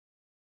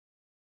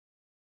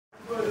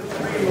were the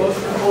three most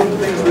important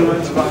things we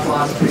learned about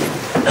last week?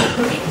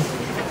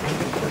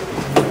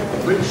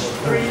 Which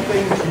three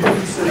things do you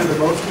consider the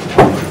most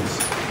important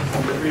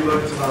that we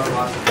learned about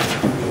last week?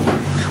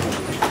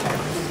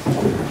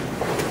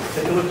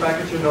 Take a look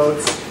back at your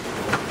notes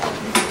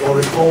or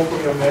recall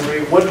from your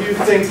memory. What do you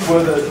think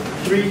were the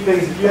three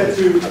things, if you had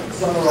to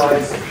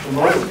summarize the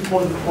most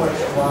important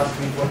points from last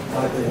week, what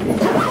might they be?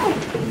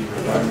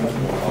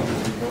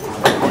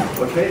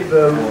 Okay,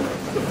 the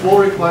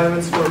 4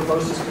 requirements for a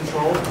process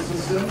control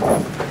system is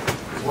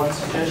one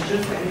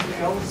suggestion.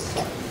 Anything else?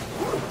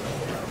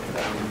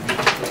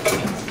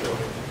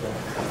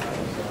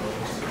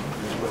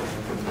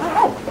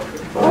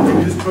 We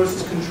use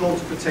process control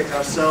to protect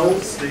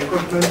ourselves, the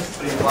equipment,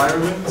 the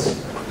environment.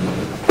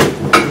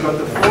 We've got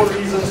the 4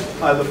 reasons,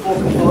 the 4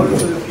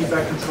 components of the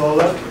feedback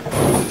controller.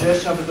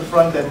 Suggestion up at the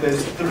front that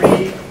there's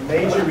 3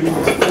 major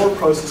reasons for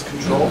process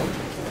control.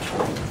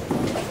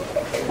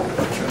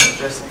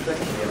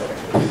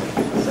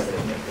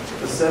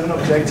 The 7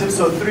 objectives,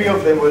 so 3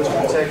 of them were to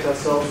protect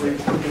ourselves, the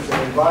equipment, and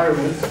the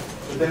environment.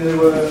 But then there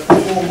were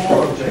 4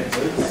 more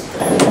objectives.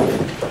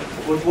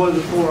 What were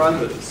the 4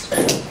 others?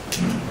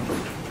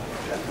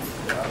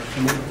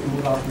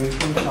 Smooth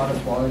operation,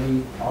 product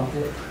quality,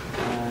 audit,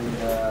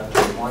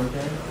 and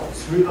monitoring.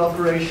 Smooth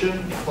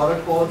operation,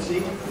 product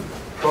quality,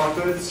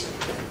 profits,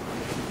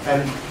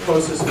 and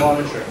process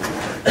monitoring.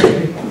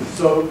 Okay.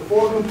 So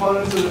 4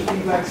 components of the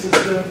feedback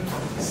system,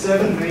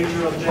 7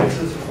 major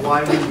objectives of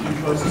why we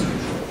do process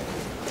control.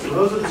 So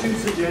those are 2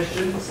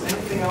 suggestions.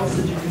 Anything else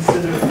that you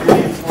consider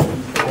really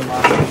important for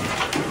last?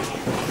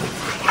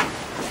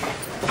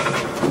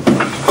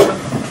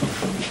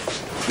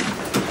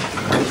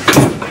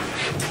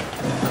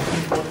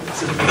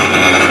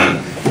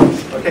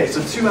 Okay,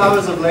 so 2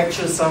 hours of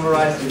lecture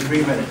summarized in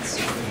 3 minutes.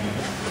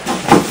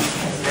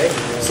 Okay,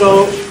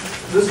 so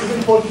this is an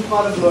important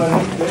part of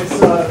learning.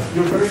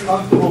 You're very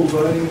comfortable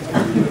learning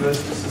at the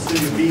university system.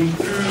 You've been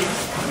through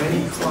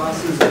many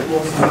classes, of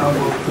course, now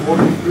for more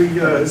than 3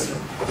 years.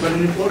 But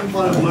an important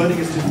part of learning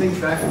is to think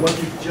back what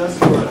you've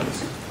just learned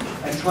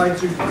and try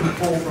to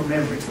recall from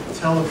memory.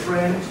 Tell a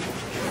friend,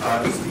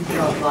 speak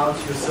out loud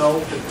to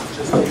yourself if it's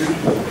just you.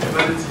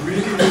 But it's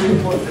really, really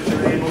important that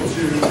you're able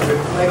to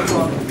reflect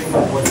on and think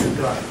of what you've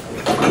done.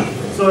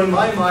 So in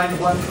my mind,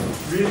 one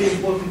really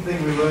important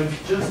thing we learned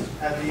just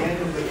at the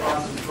end of the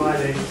class on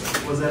Friday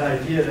was that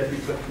idea that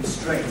we've got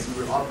constraints.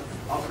 We're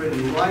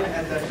operating right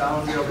at that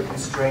boundary of a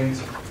constraint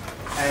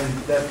and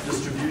that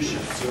distribution.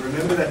 So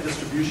remember that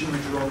distribution we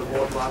drew on the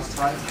board last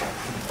time?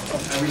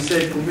 And we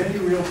said for many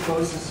real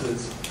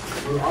processes,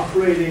 we're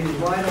operating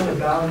right on the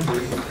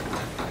boundary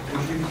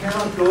which we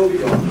cannot go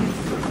beyond.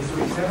 So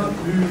we cannot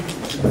move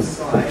to the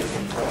side.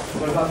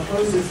 But our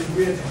process, if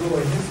we had to draw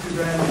a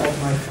histogram of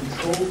my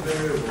control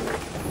variable,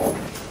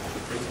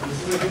 this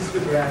is a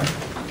histogram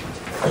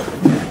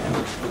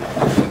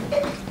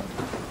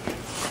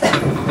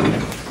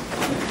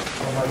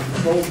of my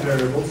control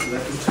variable, so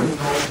that is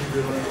terminology we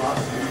learned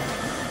last week.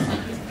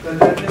 Then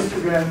that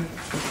histogram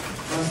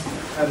must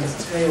have its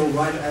tail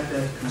right at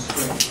that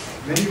constraint.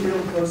 Many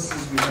real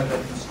processes we have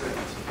that constraint.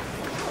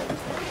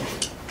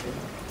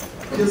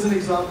 Here's an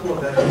example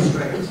of that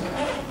constraint.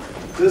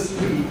 This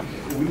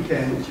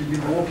weekend, you've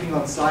been walking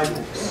on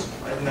sidewalks,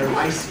 right, and they're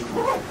icy.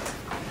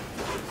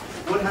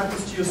 What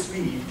happens to your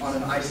speed on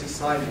an icy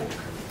sidewalk?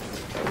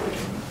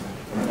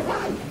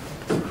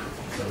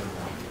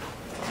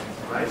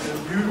 Right, so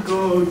you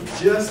go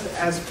just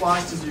as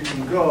fast as you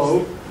can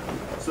go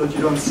so that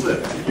you don't slip.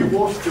 If you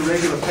walk at a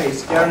regular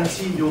pace,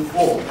 guaranteed you'll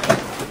fall.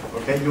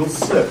 Okay, you'll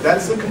slip.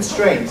 That's the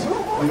constraint.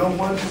 We don't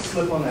want to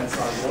slip on that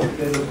sidewalk.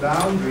 There's a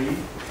boundary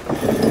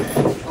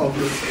of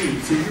your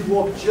speed. So you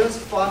walk just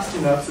fast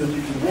enough so that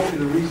you can walk at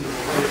a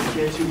reasonable rate to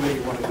get you where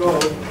you want to go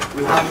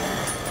without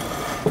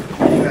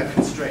meeting that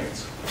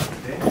constraint.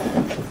 Okay?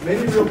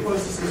 Many real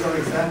processes are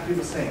exactly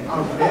the same.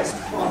 Our best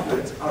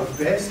profit, our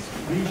best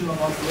region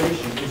of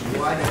operation is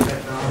right at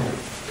that boundary.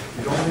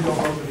 You don't want to go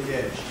over the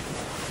edge.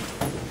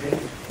 Okay?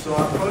 So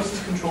our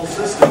process control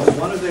systems,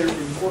 one of their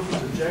important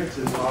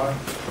objectives are to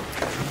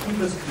keep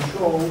us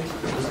control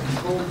this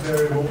control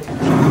variable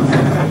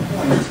at that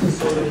point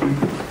so that we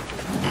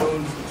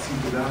don't exceed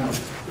the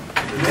boundary.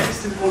 The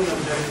next important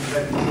objective of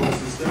that control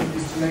system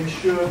is to make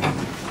sure we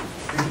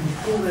can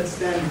pull that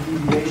standard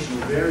deviation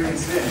or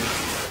variance in.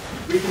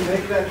 We can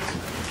make that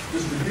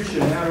distribution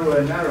narrower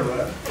and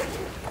narrower.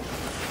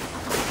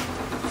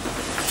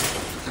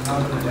 So now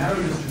with a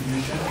narrow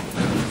distribution,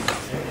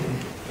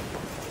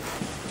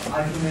 I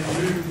can then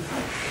move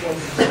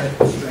closer to that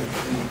constraint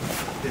and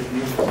get the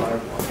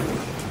desired one.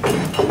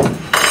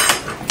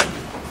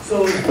 So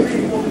the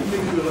 3 important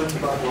things we learned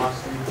about last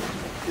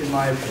week, in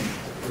my opinion,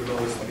 were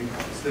those 3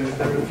 things.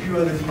 There are a few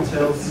other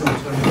details, some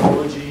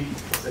terminology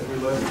that we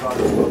learned about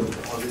as well,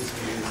 that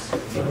obviously is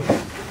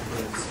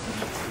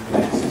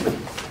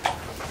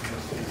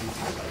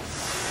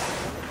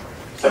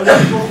so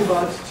let's talk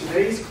about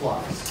today's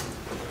class.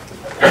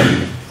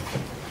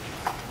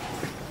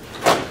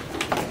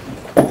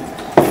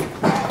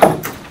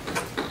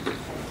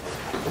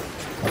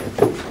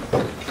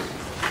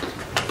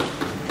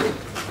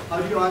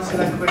 How do you answer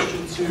that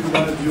question to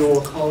one of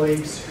your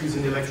colleagues who's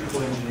in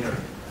electrical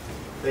engineering?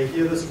 They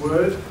hear this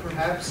word,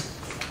 perhaps.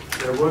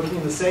 They're working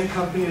in the same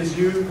company as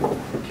you.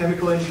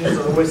 Chemical engineers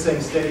are always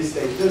saying steady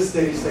state this,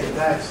 steady state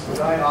that. The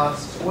guy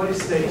asks, what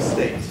is steady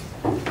state?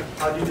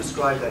 How do you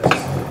describe that to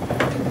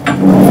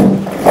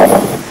someone?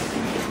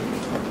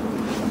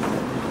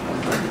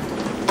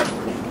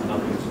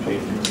 Nothing's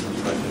changing with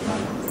respect to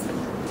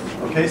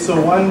time. Okay, so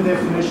one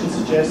definition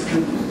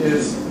suggested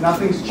is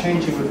nothing's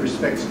changing with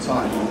respect to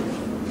time.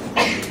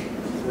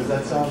 Does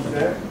that sound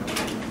fair?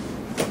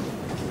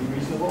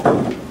 Reasonable?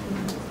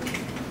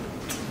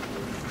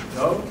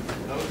 No?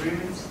 No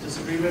agreements?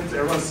 Disagreements?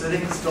 Everyone's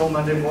sitting still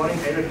Monday morning,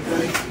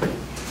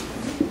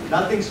 8:30?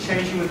 Nothing's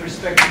changing with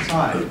respect to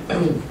time.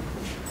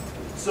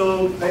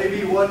 So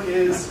maybe what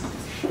is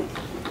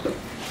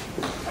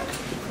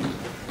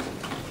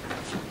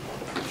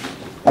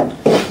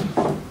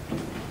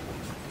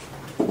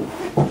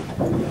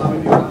how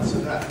would you answer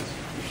that?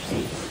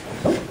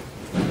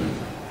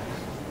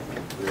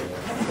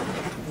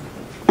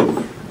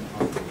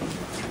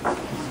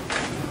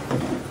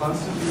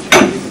 Constantly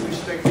changing with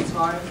respect to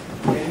time.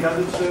 Any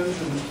other terms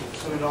and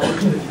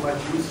terminology that you might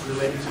use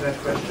related to that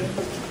question?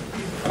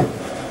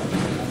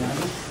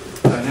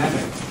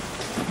 Dynamic.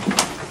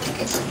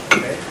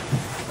 Okay.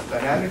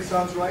 Dynamic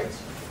sounds right?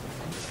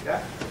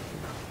 Yeah?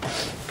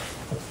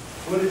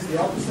 What is the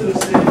opposite of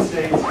steady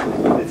state?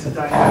 It's a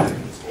dynamic.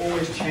 It's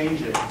always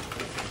changing.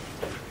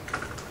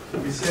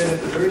 We said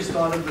at the very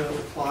start of the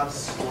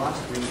class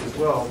last week as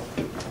well,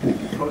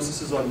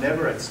 processes are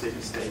never at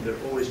steady state. They're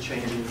always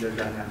changing their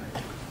dynamic.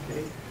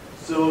 Okay?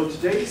 So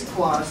today's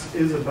class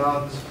is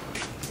about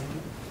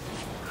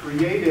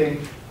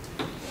creating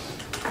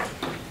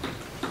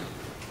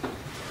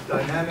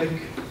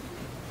dynamic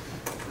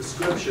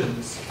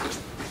descriptions.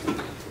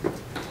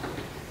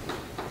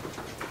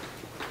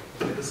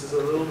 Okay, this is a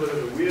little bit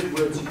of a weird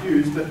word to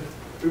use, but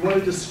we want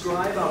to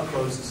describe our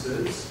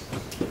processes,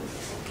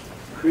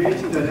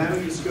 creating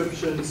dynamic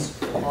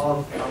descriptions of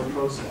our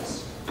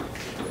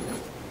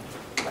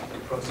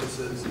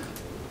processes.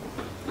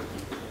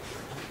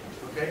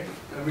 Okay?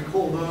 And we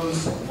call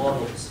those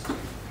models.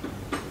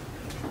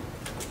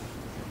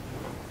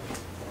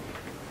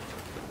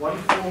 One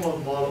form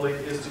of modeling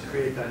is to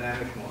create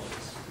dynamic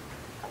models.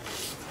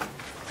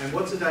 And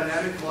what's a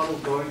dynamic model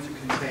going to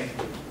contain?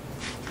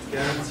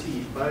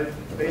 Guaranteed. But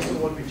based on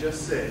what we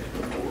just said,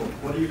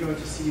 what are you going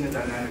to see in a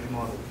dynamic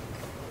model?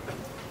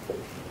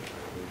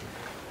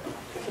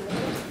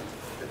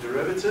 A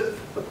derivative?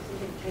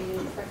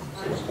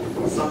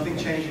 Something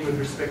changing with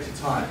respect to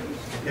time.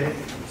 Okay?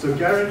 So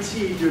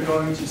guaranteed you're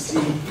going to see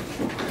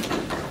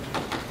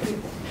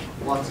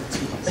lots of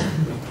t's.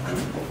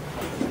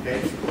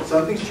 Okay?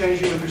 Something's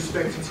changing with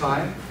respect to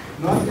time.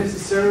 Not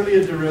necessarily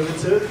a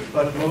derivative,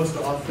 but most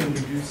often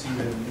we do see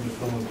them in the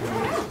form of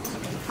derivatives.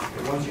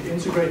 Okay, once you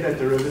integrate that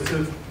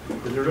derivative,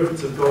 the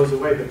derivative goes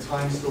away, but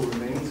time still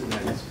remains in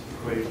that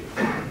equation.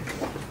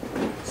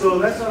 So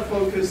that's our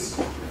focus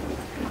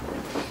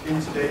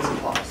in today's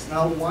class.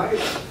 Now, why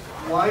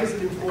is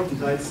it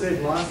important? I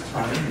said last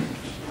time,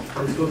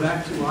 let's go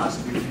back to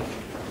last week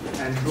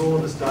and draw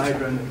this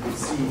diagram that we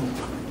see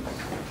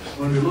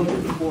when we look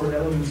at the four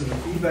elements of a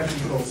feedback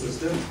control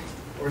system,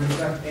 or in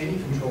fact any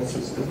control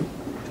system.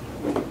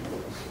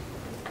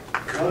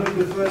 One of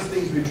the first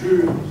things we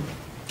drew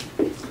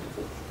is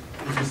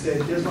we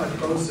said, here's my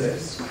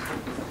process.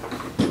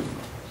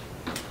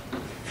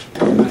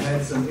 I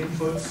had some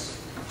inputs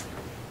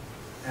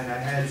and I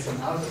had some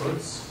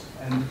outputs,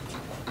 and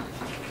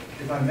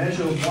if I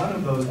measure one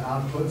of those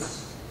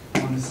outputs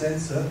on the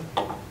sensor,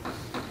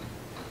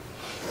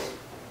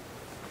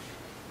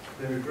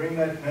 then we bring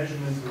that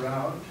measurement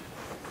around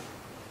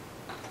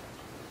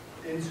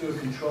into a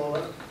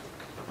controller,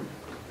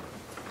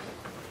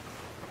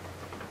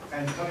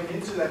 and coming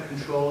into that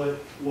controller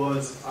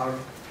was our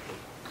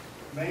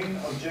main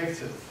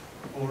objective,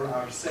 or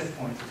our set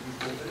point as we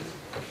call it.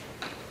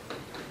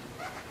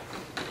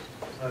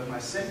 So I have my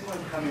set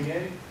point coming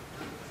in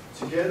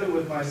together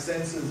with my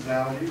sensor's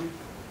value,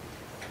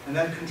 and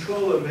that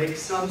controller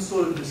makes some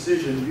sort of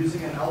decision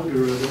using an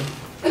algorithm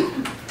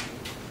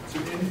to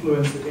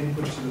influence the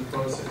input to the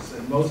process,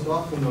 and most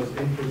often those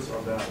inputs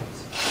are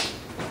values.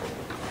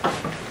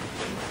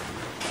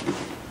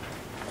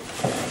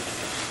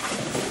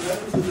 So that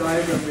was the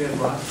diagram we had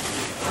last week.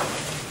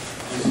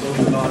 We spoke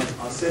about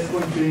our set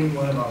point being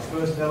one of our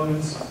first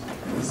elements,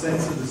 the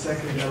sensor the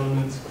second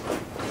element,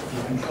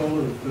 the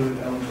controller the third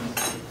element,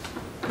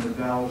 and the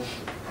valve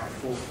our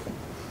fourth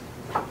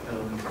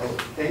element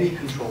of any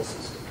control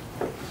system.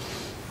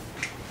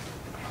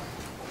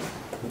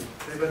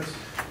 Okay, but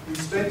we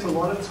spent a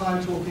lot of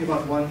time talking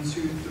about 1,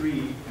 2, 3,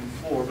 and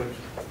 4, but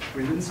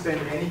we didn't spend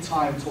any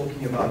time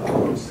talking about the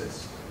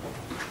process.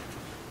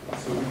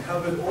 So we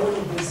covered all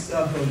of this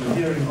stuff over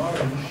here in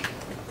orange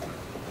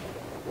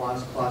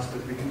last class,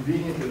 but we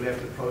conveniently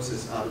left the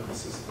process out of the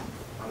system,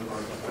 out of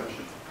our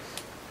discussion.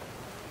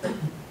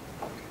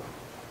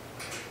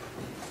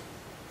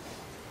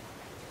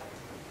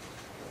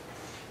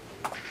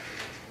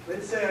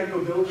 Let's say I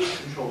go build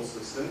this control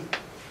system.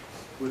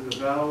 with the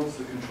valves,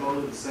 the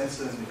controller, the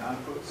sensor, and the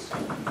outputs.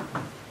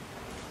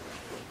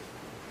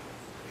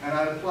 And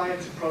I apply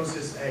it to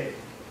process A.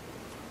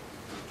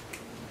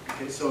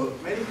 Okay, so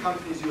many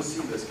companies, you'll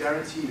see this,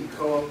 guaranteed,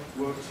 co-op,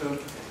 work term.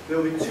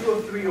 There'll be 2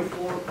 or 3 or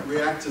 4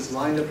 reactors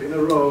lined up in a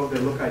row. They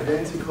look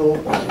identical.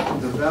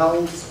 The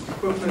valves,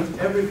 equipment,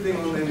 everything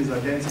on them is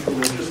identical.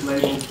 They're just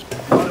labeled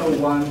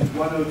 101,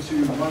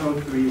 102,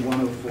 103,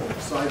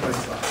 104, side by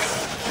side.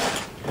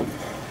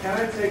 Can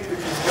I take the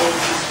control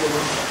system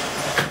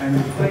and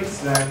replace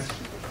that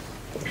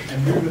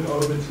and move it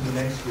over to the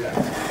next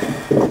reactor?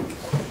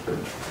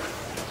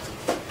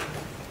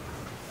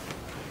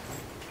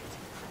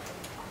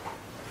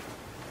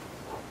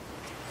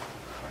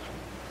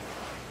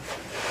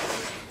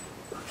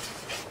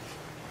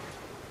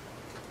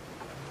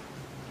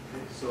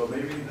 So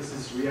maybe this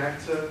is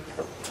reactor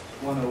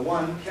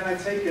 101. Can I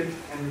take it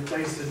and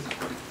replace it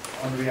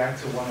on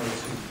reactor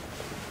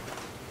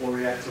 102 or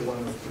reactor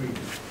 103?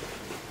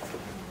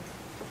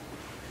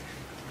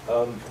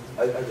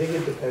 I think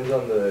it depends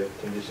on the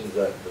conditions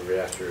that the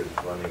reactor is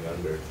running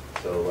under.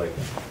 So like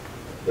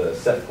the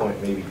set point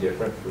may be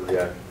different for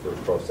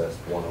process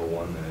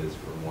 101 than it is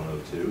for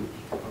 102.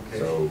 Okay.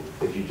 So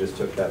if you just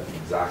took that the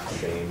exact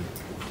same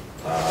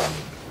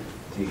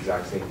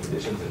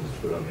conditions and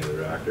just put it on the other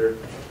reactor,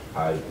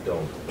 I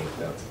don't think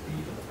that's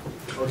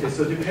the. Okay,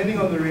 so depending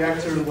on the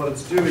reactor and what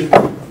it's doing,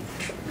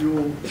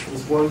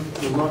 this will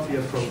not be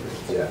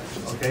appropriate. Yeah.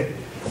 Okay.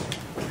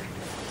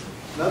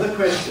 Another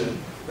question.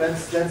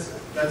 That's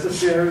a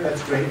fair.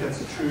 That's great.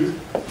 That's a true.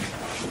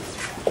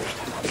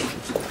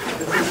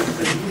 This is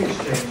the heat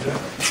exchanger,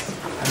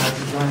 and I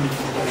designed the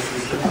control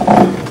system.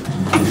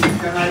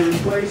 Can I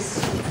replace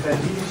that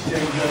heat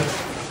exchanger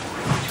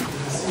with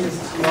the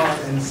CSTR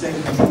and the same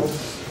control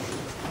system?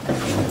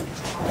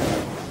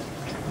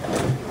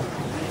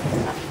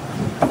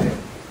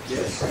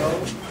 Yes, no,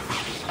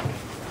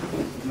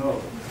 no.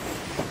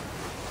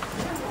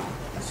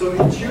 So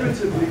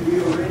intuitively, we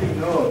already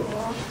know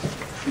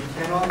we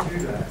cannot do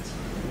that.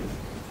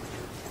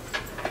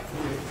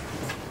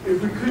 If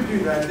we could do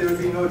that, there would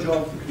be no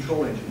job for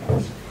control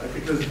engineers, right?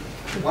 Because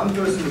one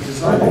person would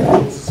design the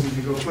control system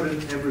to go put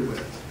it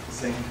everywhere, the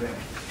same thing.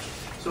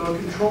 So a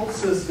control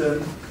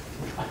system,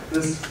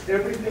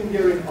 everything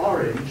here in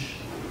orange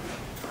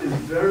is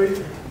very,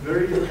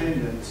 very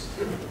dependent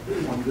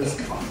on this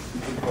part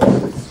of the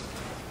process.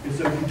 And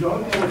so if you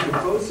don't know what your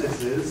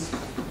process is,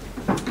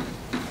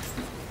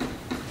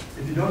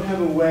 if you don't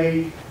have a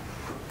way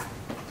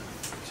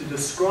to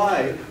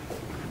describe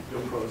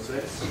your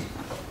process,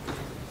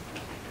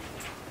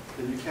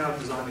 then you cannot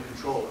design a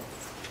controller.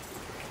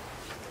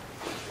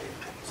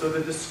 So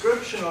the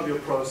description of your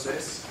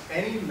process,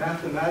 any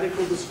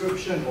mathematical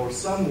description or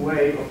some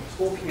way of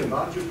talking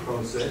about your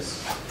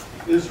process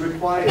is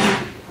required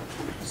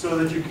so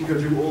that you can go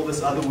do all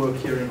this other work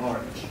here in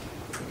orange.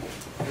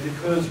 And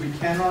because we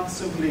cannot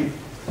simply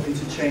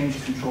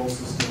interchange control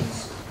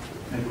systems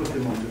and put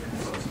them on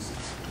different processes.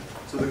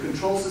 So the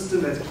control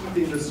system that's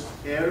keeping this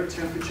air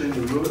temperature in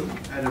the room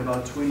at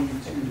about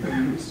 22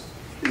 degrees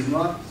is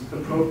not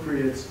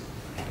appropriate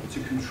to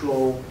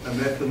control a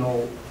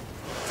methanol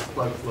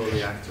plug flow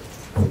reactor.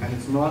 And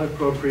it's not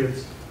appropriate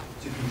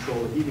to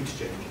control a heat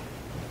exchanger.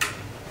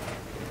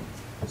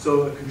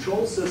 So a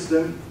control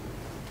system,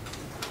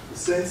 the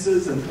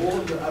sensors and all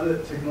of the other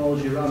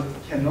technology around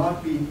it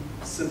cannot be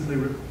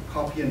simply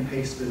copy and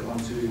pasted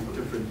onto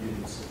different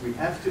units. We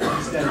have to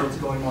understand what's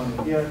going on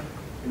in here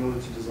in order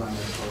to design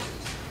that process.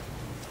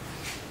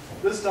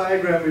 This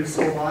diagram we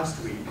saw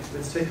last week,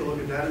 let's take a look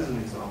at that as an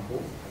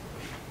example.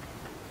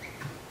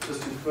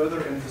 Just to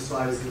further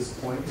emphasize this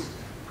point.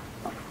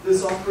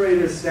 This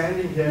operator is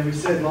standing here, and we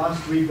said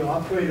last week the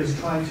operator is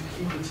trying to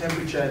keep the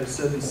temperature at a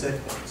certain set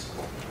point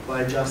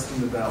by adjusting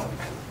the valve.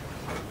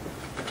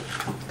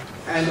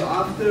 And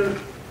after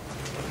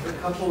a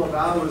couple of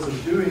hours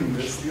of doing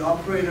this, the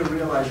operator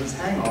realizes,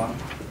 hang on,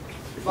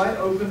 if I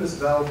open this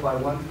valve by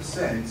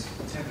 1%,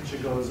 the temperature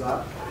goes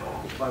up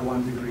by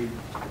 1 degree.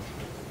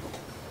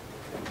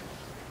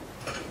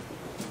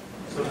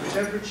 So if the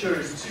temperature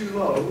is too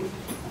low,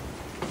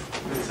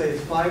 let's say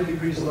it's 5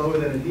 degrees lower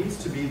than it needs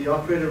to be, the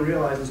operator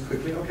realizes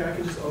quickly, okay, I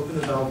can just open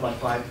the valve by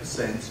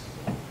 5%,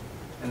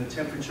 and the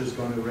temperature is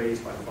going to raise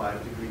by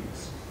 5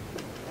 degrees.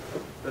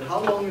 But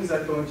how long is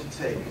that going to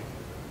take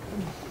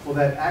for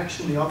that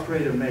action the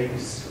operator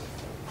makes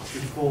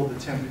before the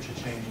temperature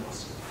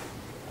changes?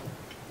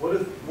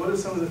 What are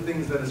some of the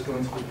things that it's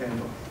going to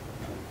depend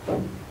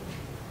on?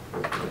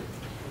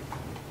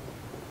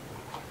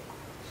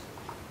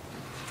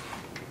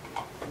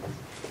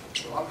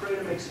 The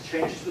operator makes a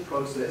change to the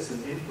process,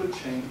 an input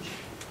change.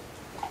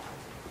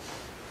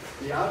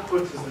 The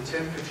output is the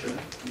temperature.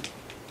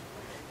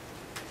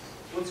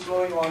 What's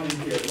going on in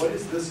here? What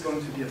is this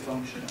going to be a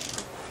function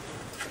of?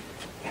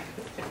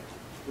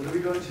 What are we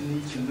going to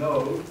need to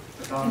know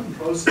about the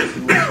process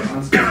in order to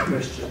answer this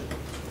question?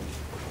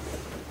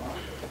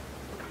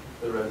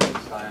 The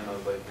residence time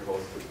of like your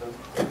whole system,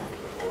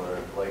 or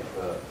like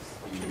the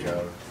speed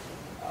of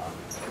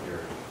your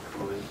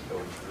coolant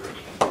going through.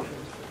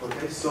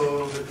 Okay,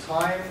 so the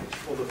time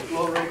or the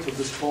flow rate of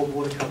this cold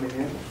water coming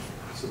in,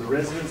 so the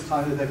residence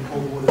time that that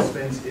cold water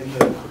spends in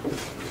the,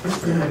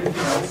 is there anything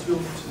else we'll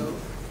need to know?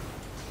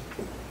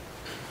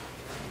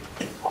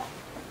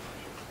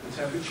 The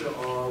temperature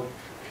of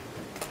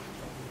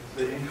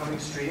the incoming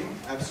stream,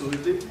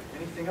 absolutely.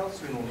 Anything else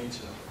we will need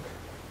to know?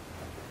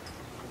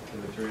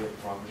 The material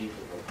properties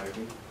of the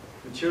piping.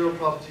 Material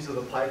properties of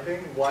the piping,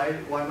 why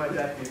might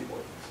that be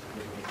important?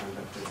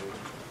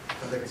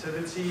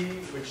 Conductivity,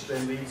 which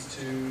then leads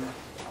to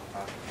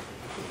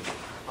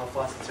how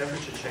fast the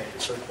temperature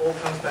changes. So it all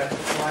comes back to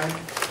time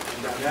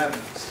and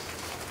dynamics.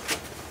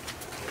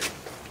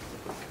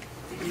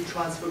 Heat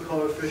transfer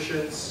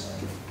coefficients,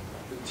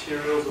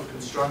 materials of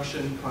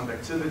construction,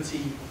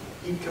 conductivity,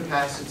 heat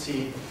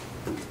capacity,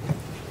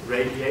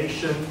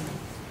 radiation,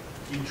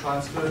 heat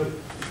transfer,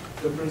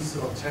 difference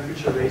of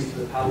temperature raised to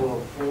the power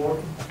of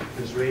 4.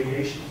 There's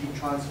radiation, heat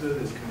transfer,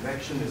 there's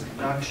convection, there's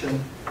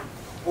conduction.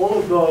 All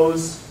of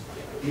those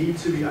need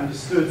to be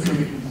understood so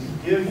we can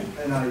get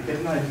an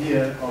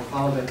idea of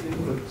how that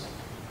input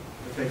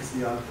affects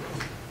the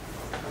output.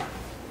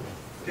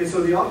 Okay,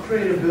 so the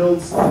operator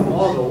builds a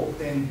model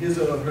in his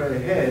or her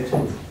head,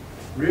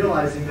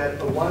 realizing that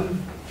a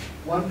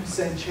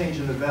 1% change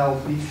in the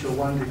valve leads to a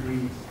 1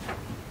 degree.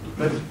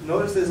 But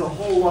notice there's a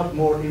whole lot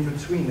more in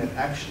between that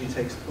actually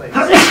takes place.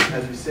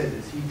 As we said,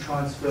 there's heat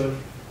transfer,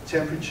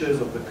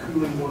 temperatures of the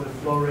cooling water,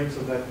 flow rates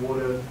of that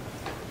water.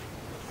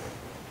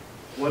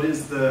 What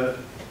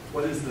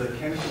is the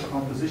chemical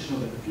composition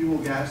of the fuel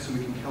gas, so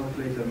we can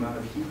calculate the amount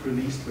of heat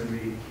released when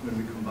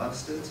we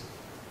combust it.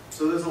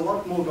 So there's a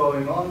lot more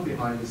going on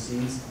behind the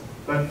scenes,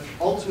 but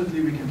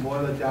ultimately we can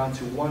boil it down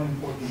to one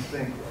important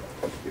thing.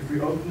 If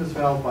we open this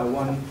valve by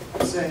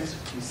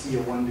 1%, we see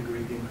a 1 degree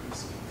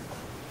increase.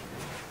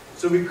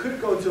 So we could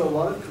go to a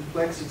lot of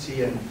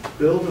complexity and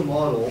build a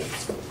model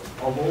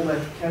of all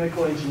that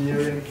chemical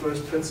engineering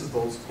first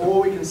principles,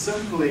 or we can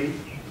simply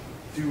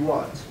do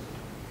what?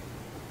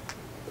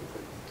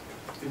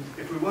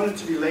 If we wanted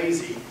to be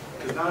lazy,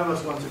 because none of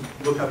us want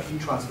to look up heat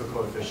transfer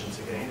coefficients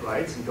again,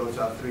 right, and go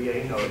to our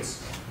 3A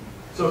notes.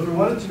 So if we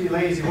wanted to be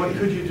lazy, what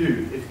could you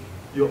do? If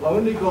your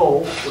only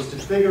goal was to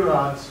figure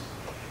out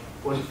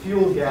what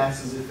fuel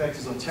gas's effect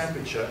is on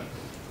temperature,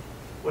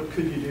 what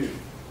could you do?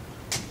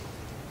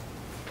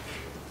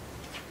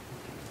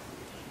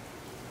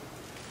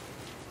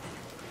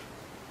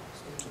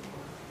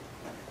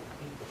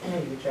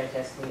 You try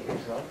testing it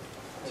yourself.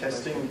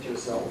 Testing it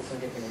yourself. Some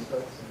different inputs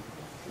and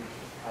see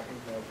what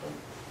happens to output.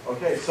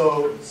 Okay,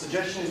 so the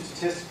suggestion is to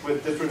test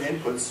with different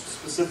inputs.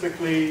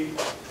 Specifically,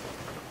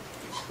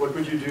 what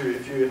would you do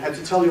if you had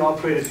to tell your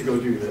operator to go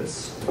do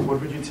this? What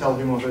would you tell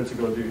him or her to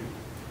go do?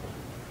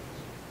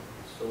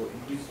 So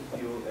increase the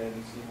fuel and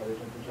see how the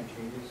temperature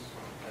changes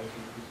as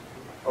you increase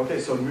the fuel. Okay,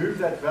 so move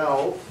that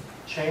valve,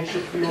 change the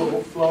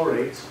fuel flow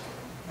rate,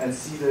 and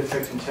see the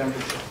effect on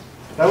temperature.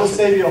 That will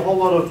save you a whole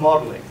lot of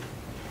modeling.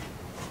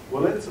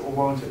 Will it or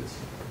won't it?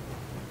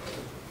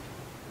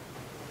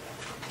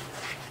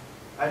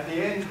 At the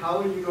end, how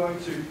are you going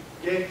to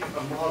get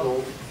a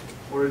model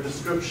or a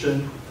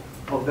description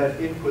of that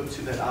input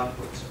to that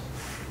output?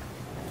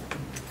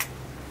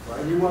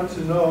 Right? You want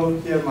to know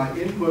here my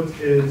input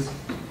is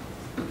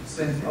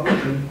percent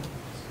open.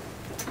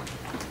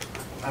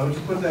 I would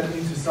put that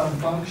into some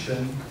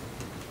function,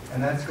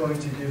 and that's going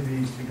to give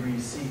me degree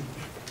C.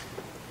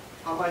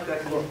 How might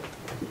that look?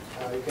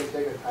 You can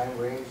take a time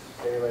range,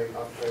 say like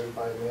after every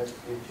 5 minutes,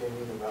 keep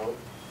changing the valve,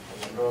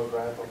 and then draw a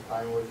graph of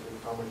time, which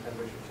is how much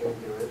temperature change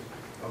there is,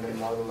 and then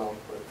model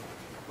output.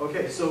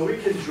 Okay, so we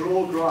can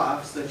draw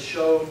graphs that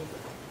show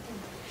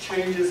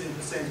changes in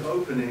percent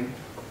opening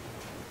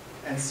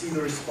and see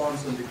the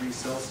response on degrees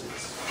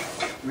Celsius.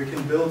 We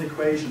can build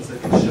equations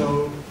that can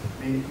show,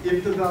 I mean,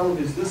 if the valve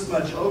is this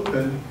much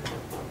open,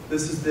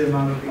 this is the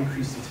amount of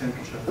increase in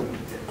temperature we're going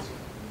to get.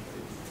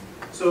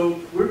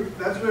 So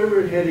that's where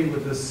we're heading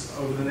with this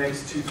over the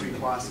next 2-3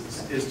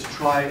 classes, is to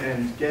try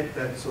and get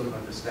that sort of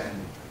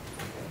understanding.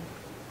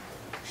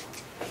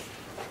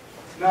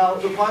 Now,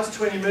 the past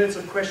 20 minutes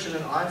of question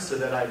and answer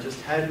that I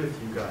just had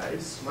with you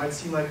guys might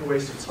seem like a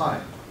waste of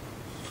time.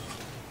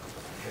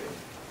 Okay.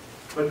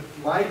 But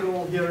my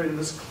goal here in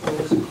this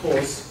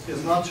course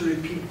is not to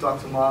repeat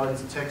Dr.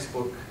 Marlin's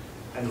textbook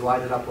and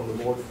write it up on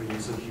the board for you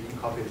so that you can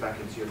copy it back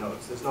into your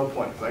notes. There's no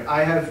point. Like,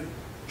 I have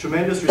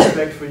tremendous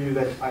respect for you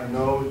that I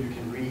know you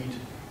can read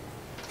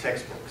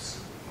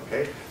textbooks.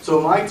 Okay?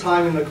 So my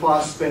time in the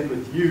class spent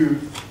with you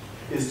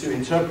is to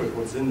interpret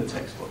what's in the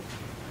textbook.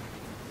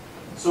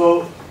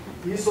 So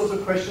these sorts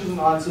of questions and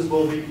answers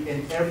will be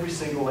in every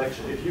single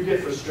lecture. If you get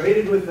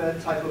frustrated with that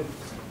type of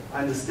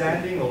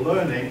understanding or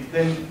learning,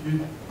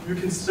 then you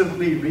can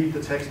simply read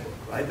the textbook,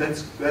 right?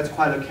 That's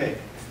quite okay.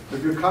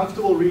 If you're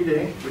comfortable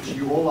reading, which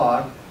you all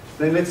are,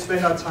 then let's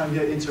spend our time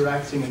here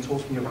interacting and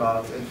talking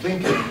about and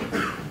thinking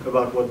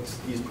about what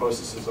these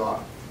processes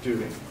are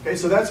doing. Okay,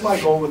 so that's my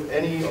goal with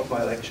any of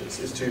my lectures,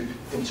 is to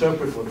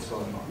interpret what's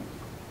going on.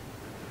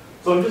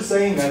 So I'm just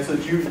saying that so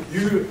that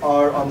you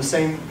are on the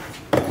same,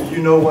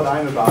 you know what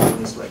I'm about in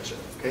this lecture.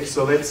 Okay,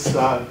 so let's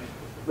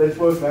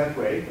work that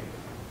way.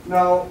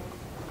 Now,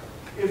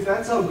 if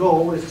that's our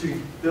goal, is to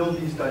build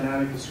these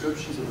dynamic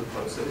descriptions of the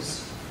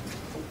process,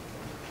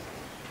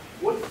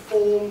 what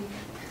form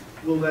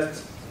will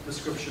that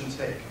description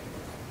take?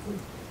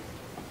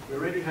 We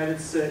already had it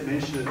said,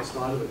 mentioned at the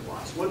start of the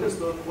class. What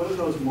are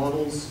those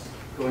models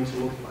going to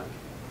look like?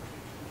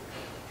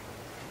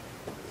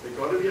 They've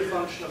got to be a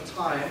function of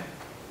time.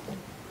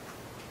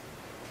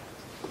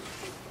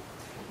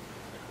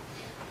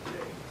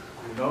 Okay.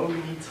 We know we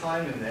need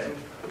time in there.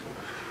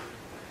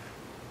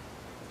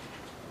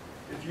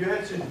 If you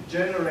had to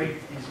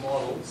generate these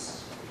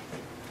models,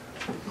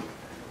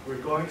 we're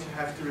going to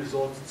have to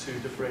resort to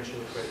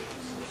differential equations.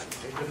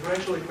 Okay?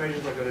 Differential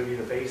equations are going to be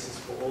the basis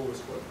for all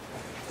this work.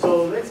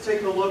 So let's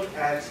take a look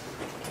at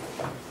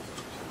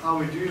how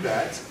we do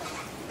that.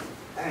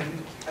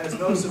 And as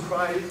no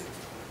surprise,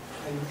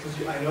 and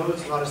because I know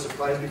it's not a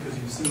surprise because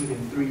you've seen it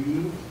in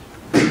 3D,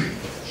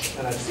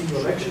 and I've seen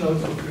your lecture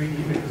notes for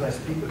 3D because I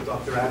speak with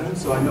Dr.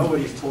 Adams, so I know what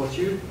he's taught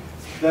you,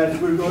 that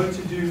we're going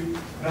to do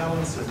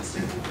balances.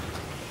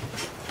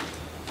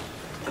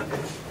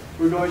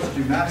 We're going to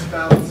do mass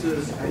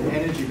balances and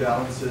energy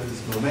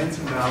balances,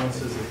 momentum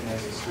balances if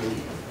necessary,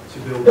 to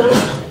build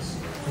models.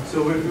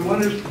 So if we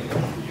want to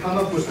come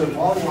up with a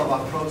model of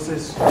our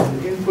process from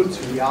the input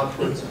to the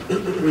output,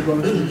 we're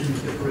going to use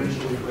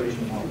differential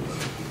equation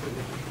models.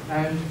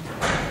 And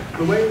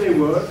the way they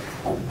work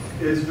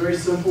is very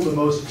simple. The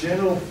most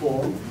general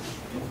form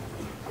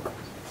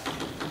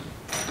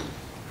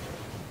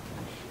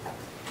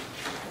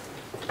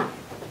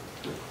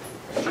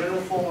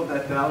of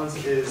that balance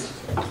is,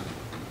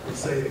 let's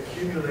say,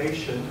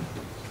 accumulation.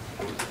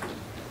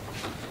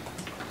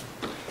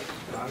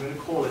 I'm going to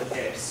call it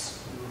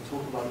S. We'll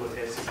talk about what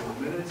S is in a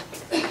minute.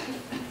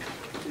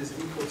 Is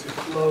equal to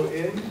flow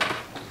in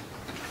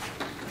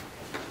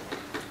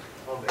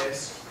of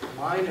S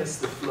minus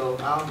the flow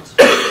out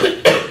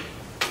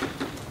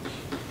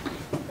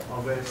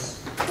of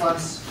S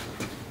plus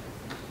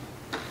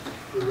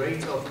the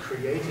rate of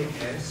creating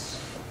S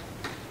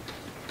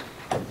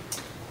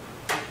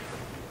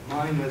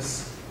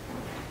minus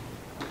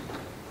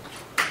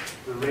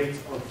the rate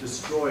of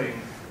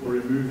destroying or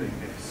removing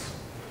S,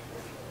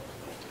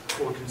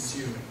 or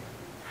consuming.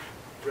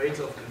 Rate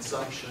of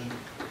consumption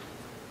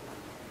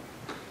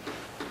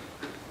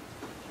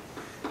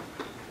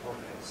of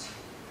S.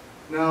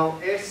 Now,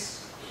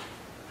 S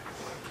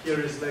here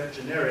is left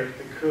generic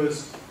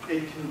because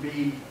it can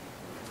be,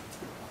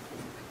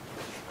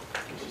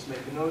 let's just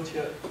make a note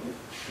here,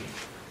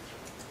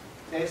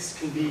 S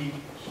can be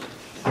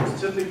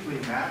typically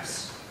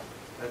mass.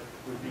 That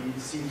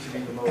would seem to be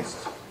the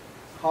most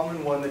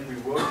common one that we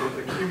work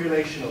with.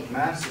 Accumulation of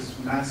mass is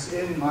mass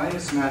in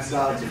minus mass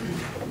out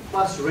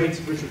plus rate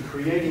at which we're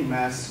creating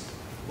mass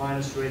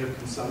minus rate of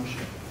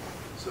consumption.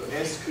 So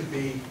S could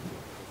be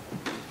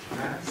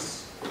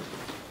mass.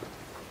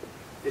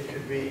 It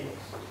could be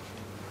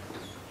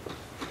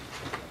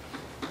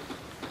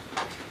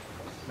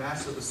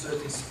mass of a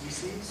certain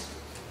species.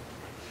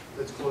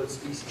 Let's call it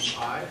species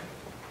I.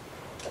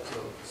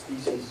 So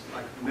species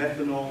like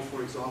methanol,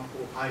 for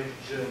example,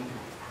 hydrogen,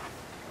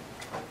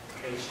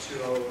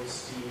 H2O,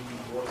 steam,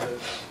 water.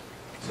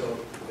 So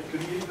it could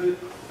be either,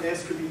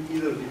 S could be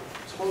either the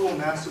total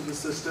mass of the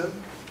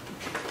system,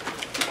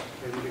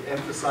 maybe we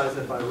emphasize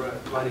that by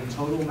writing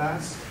total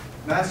mass,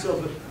 mass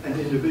of an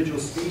individual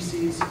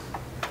species,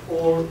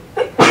 or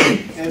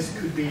S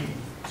could be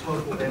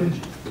total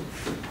energy.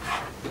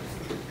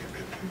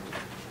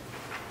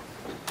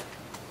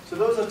 So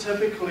those are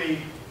typically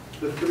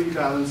the three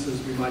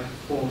balances we might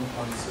perform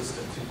on the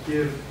system to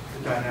give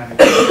the dynamic.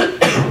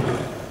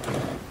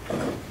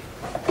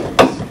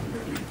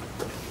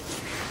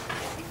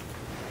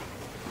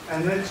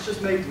 And let's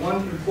just make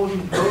one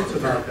important note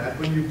about that.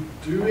 When you're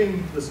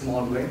doing this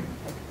modeling,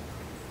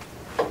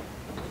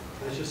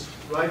 let's just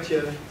write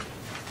here,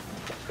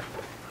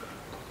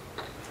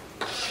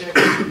 check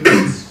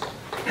units.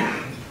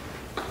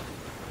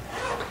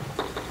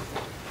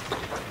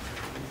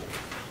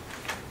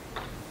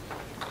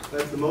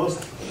 That's the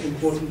most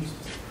important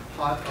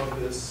part of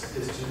this,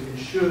 is to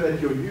ensure that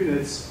your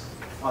units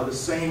are the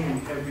same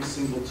in every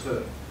single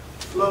term.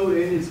 Flow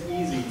in is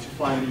easy to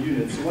find the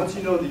units. So once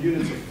you know the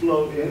units of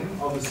flow in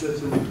of a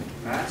certain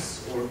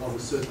mass or of a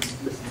certain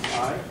species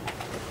I,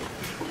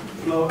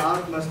 flow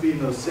out must be in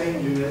those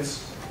same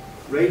units.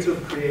 Rate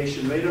of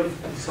creation, rate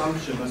of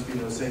consumption must be in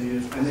those same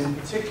units. And then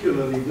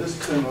particularly this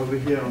term over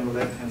here on the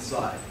left-hand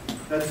side.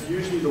 That's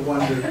usually the one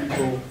that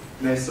people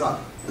mess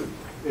up,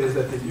 is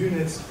that the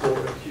units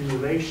for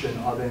accumulation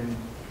are then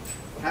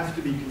have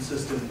to be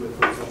consistent with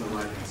what's on the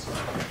right-hand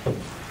side.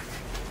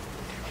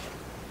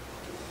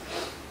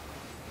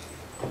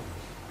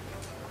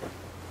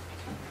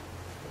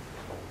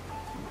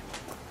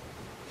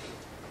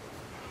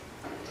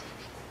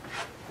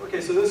 Okay,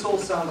 so this all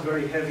sounds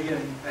very heavy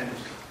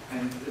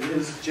and it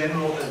is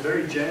general, a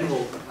very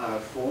general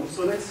form.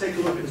 So let's take a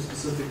look at a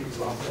specific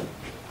example.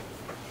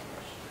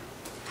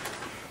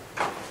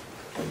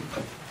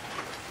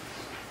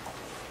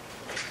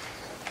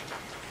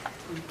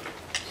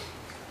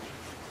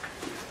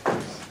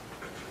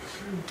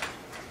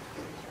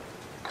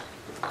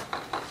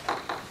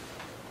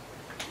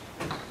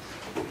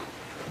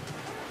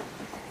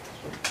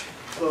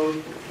 So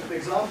the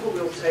example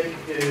we'll take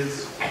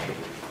is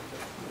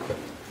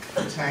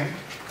a tank,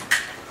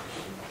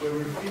 where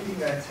we're feeding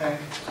that tank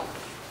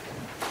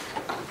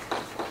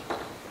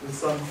with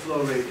some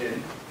flow rate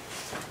in.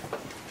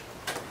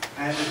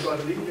 And we've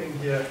got leaking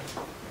here,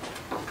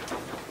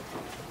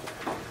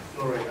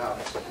 flow rate out.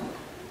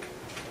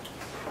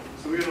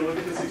 So we're going to look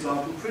at this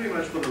example pretty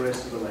much for the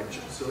rest of the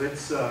lecture. So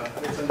let's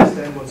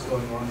understand what's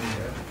going on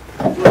here.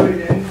 Flow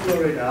rate in,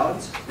 flow rate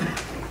out.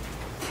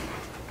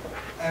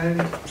 And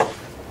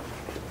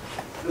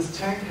this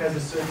tank has a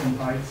certain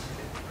height,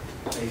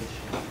 h.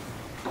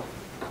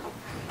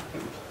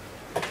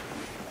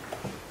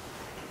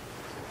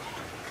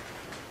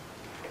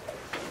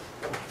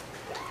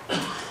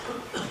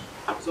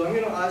 So I'm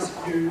going to ask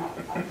you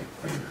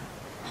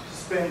to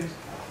spend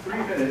 3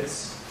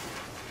 minutes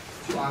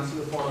to answer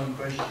the following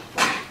question.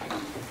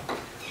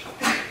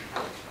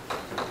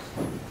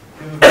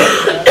 Give a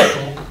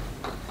mathematical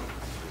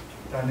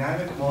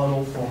dynamic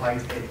model for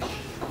height h.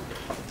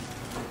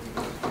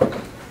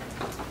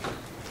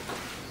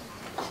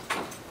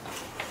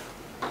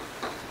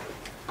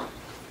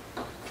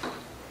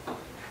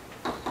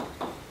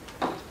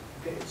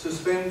 Okay, so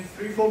spend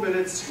 3-4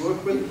 minutes,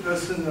 work with the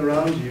person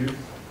around you,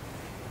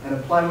 and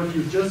apply what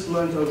you've just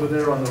learned over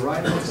there on the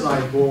right-hand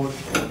side board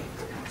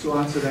to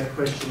answer that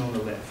question on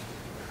the left.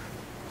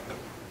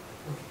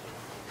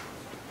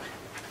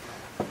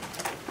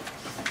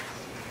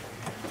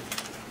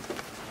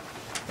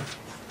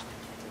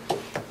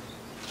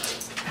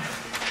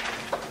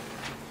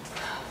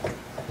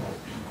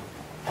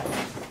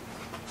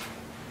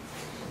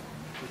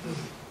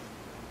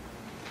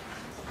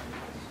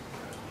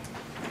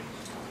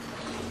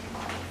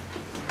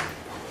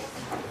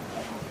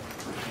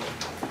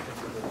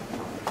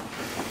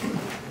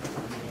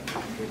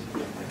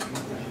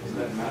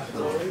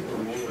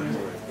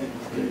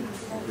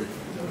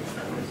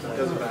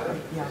 Doesn't matter.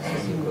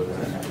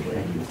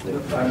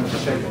 I'm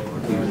checking.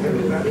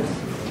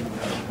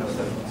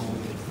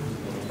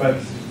 But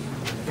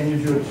can you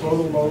do a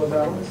total molar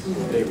balance?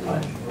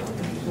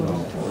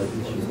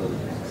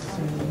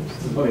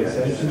 Oh yes,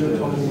 you can do a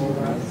total molar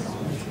balance.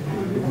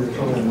 You can do a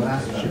total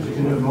mass. You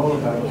can do a molar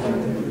balance.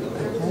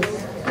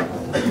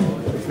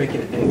 Make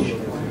it an H.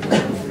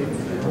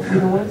 You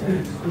know what?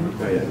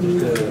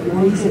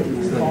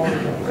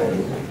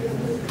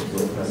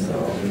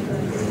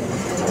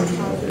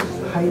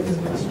 Height is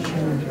what's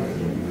changing.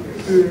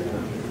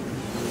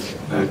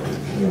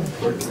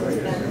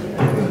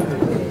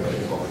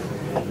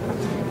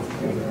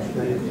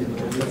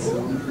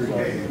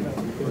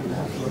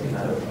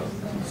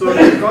 So if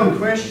you've got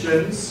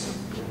questions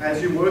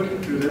as you're working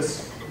through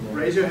this,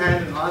 raise your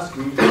hand and ask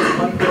me. There's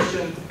one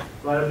question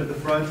right up at the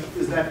front.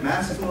 Is that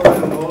mass flow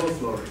rate or molar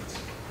flow rate?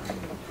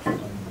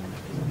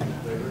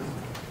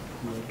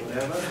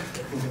 Whatever.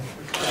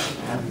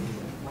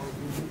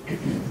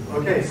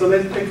 Okay, so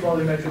let's pick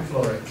volumetric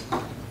flow rate.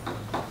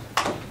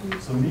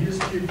 So meters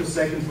cubed per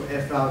second for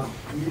F out,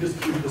 meters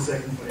cubed per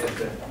second for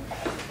F in.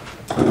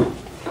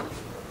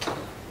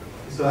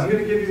 So I'm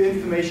going to give you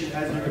information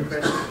as you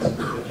request it.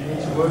 But you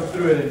need to work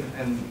through it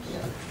and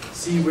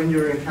see when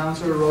you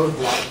encounter a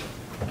roadblock.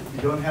 If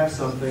you don't have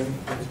something,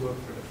 let's work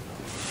through it.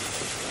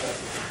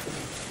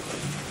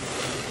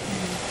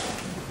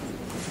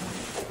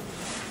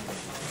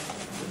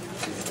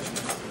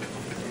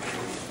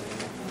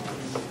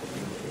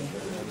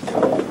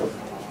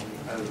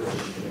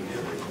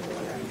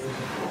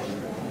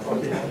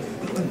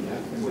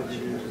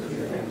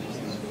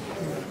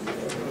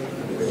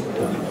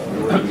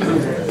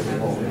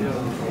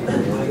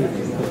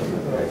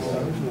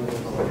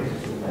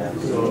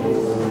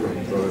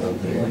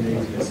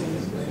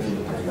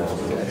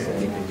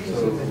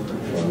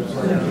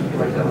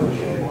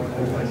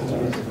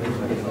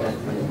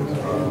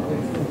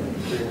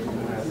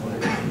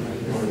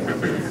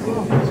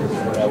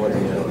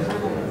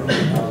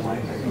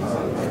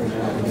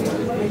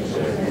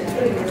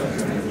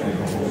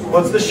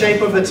 What's the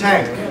shape of the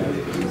tank?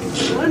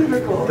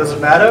 Wonderful. Does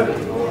it matter?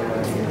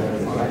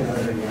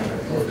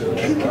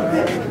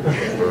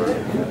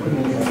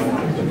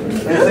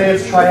 Let's say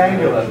it's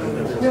triangular.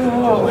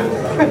 No.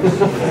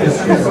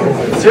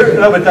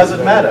 No, but does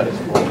it matter?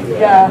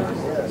 Yeah.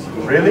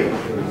 Really?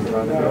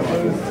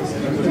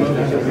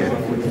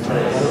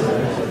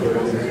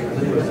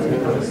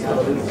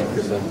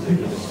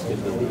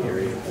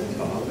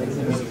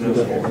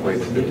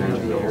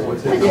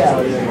 Yeah.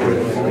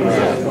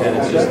 And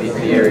it's just the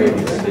area you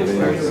can see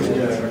where it's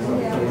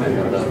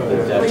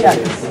Well, yeah.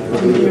 It's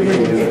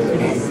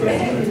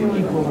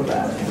equal to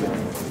that.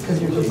 Because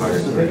you're just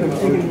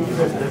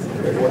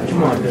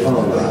come on.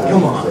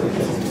 Come on.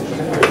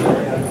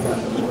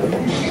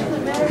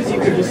 Because you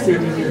could just say you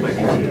might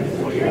be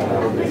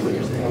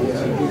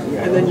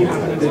and then you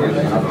have an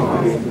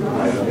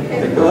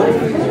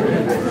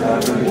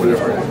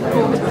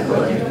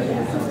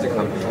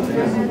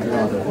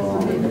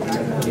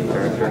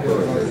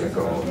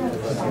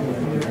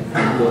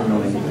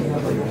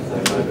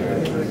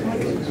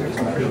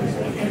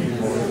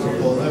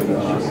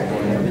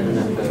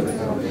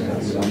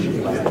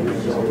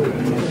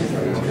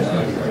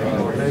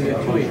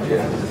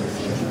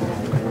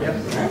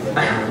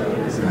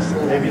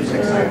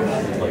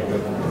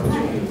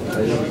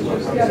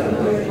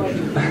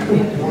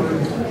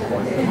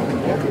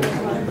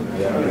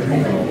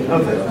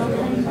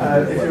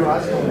If you're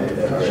asking me,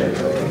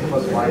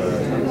 plus y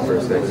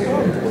First thing.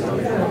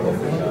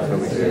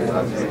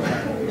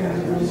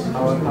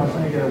 how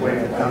can you get away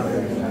with that?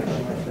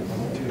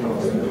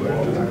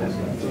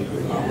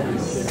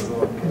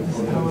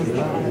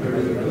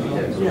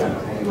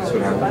 That's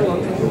what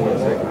happened.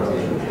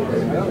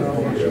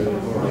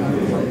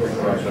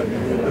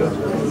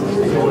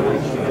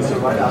 So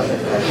right out there.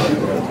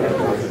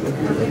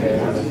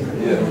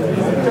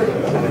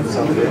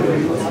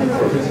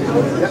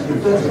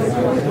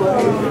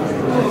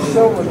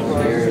 So much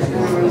fun.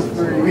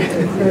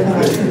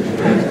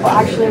 Well,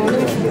 actually, when we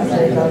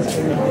say that's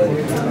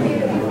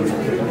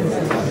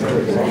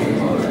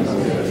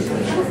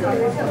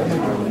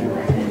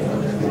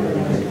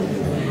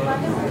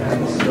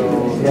So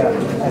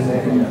yeah, and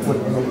then what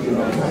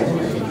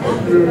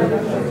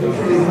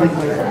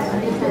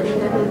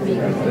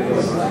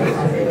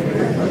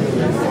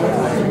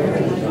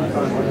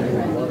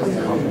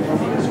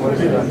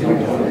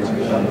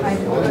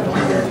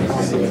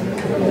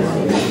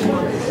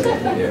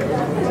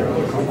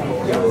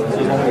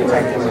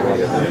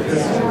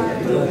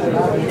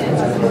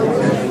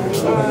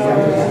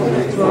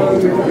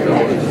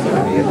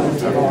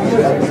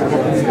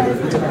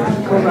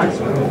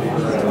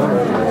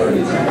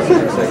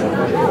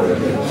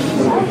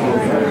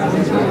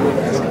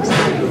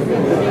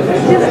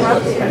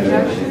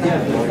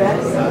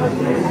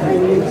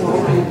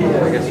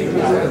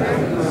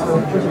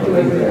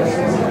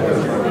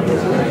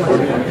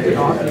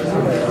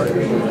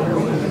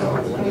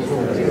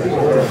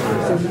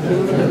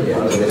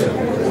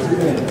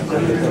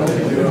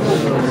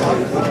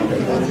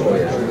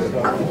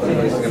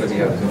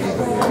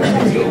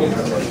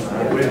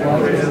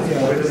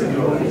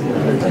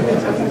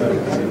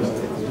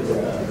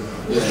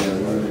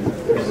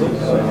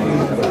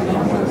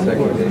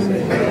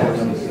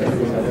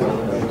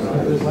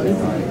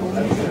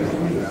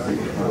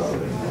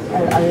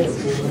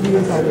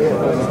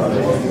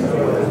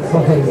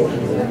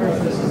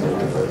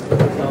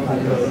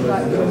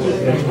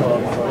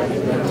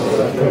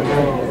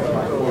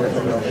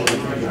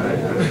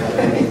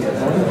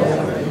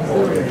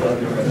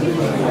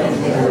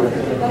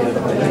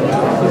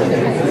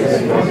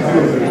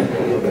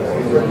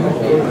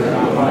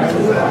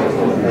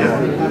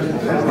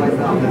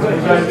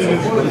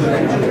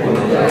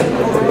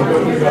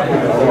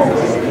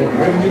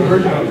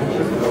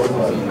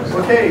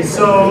Okay,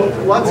 so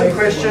lots of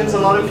questions. A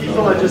lot of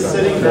people are just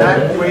sitting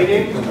back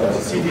waiting to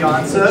see the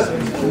answer.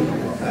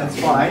 That's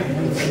fine.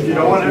 If you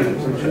don't want to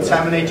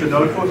contaminate your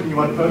notebook and you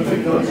want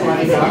perfect notes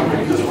running down, you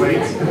can just wait.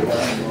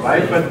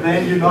 Right? But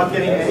then you're not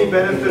getting any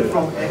benefit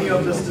from any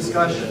of this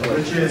discussion,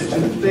 which is to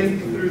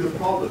think through the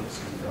problems.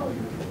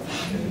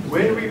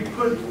 When we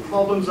put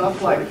problems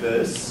up like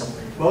this,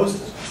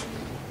 most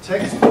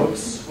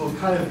textbooks will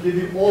kind of give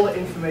you all the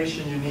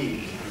information you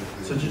need.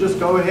 So you just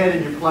go ahead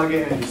and you plug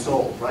in and you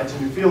solve, right? So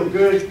you feel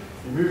good,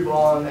 you move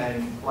on,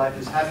 and life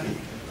is happy.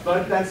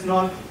 But that's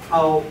not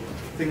how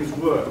things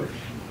work.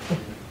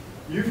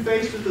 You're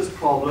faced with this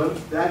problem,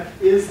 that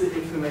is the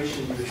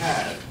information you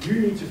have.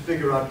 You need to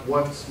figure out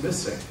what's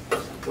missing,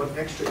 what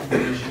extra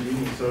information you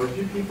need. So a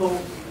few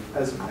people,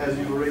 as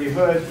you've already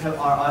heard,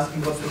 are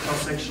asking what's the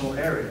cross-sectional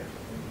area?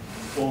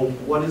 Or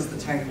what does the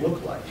tank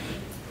look like?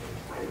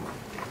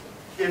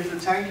 If the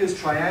tank is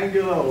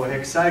triangular or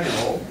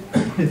hexagonal,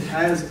 it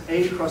has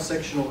a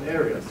cross-sectional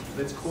area.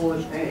 Let's call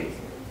it A.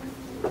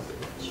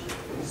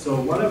 So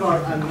one of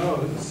our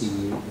unknowns,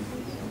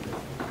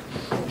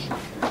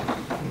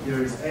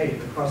 here is A,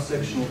 the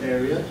cross-sectional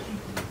area.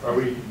 Are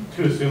we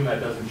to assume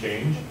that doesn't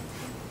change?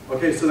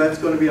 Okay, so that's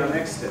going to be our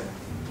next step.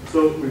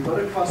 So we've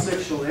got a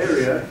cross-sectional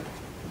area.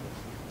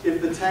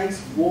 If the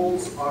tank's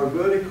walls are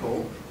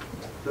vertical,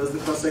 does the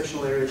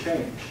cross-sectional area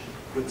change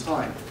with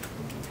time?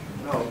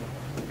 No.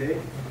 Okay?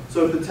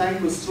 So if the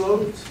tank was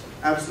sloped,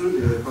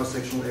 absolutely the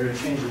cross-sectional area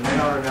changes, and then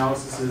our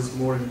analysis is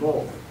more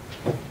involved.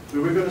 But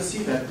we're going to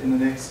see that in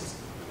the next,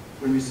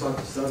 when we start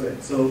to sub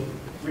it. So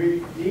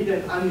we need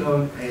an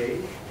unknown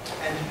A,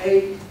 and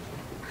A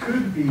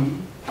could be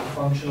a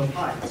function of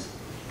height.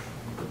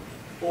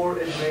 Or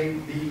it may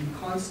be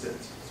constant,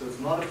 so it's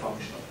not a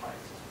function of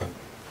height.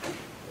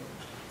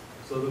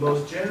 So the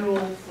most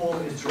general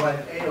form is to write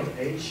A of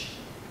H.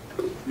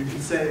 You can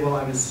say, well,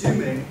 I'm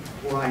assuming,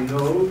 or I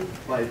know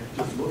by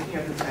just looking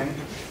at the tank,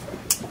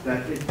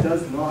 that it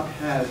does not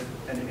have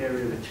an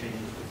area that changes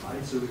with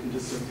height, so we can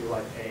just simply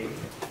write A.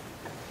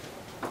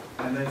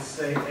 And let's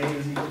say A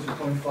is equal to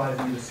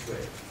 0.5 meters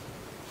squared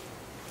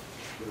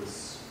for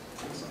this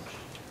assumption.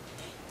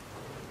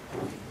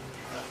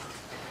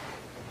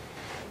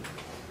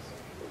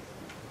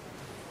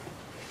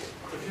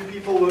 A few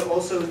people were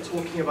also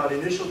talking about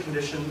initial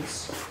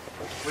conditions.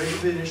 Where do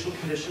the initial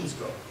conditions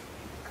go?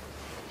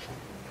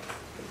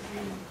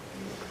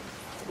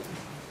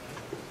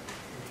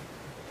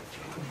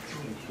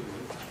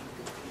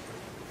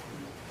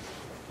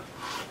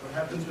 What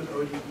happens with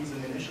ODEs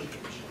and initial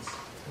conditions?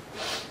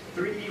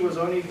 3E was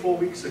only 4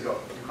 weeks ago.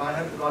 You can't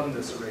have forgotten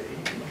this already.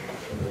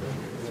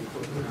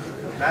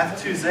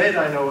 Math 2Z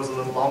I know was a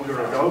little longer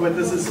ago, but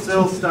this is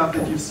still stuff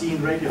that you've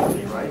seen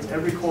regularly, right?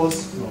 Every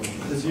course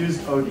has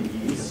used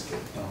ODEs.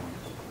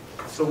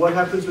 So what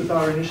happens with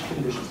our initial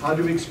conditions? How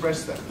do we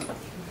express them?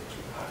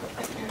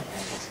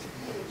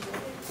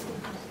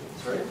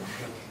 Sorry?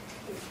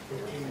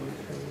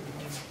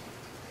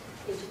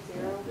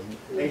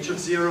 H of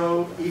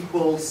 0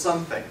 equals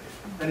something.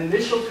 And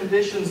initial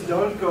conditions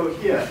don't go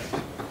here,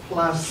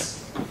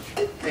 plus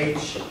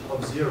H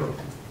of 0.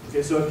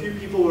 Okay, so a few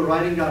people were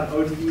writing down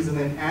ODEs and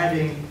then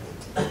adding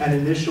an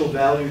initial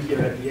value here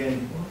at the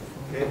end.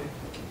 Okay?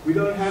 We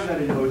don't have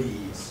that in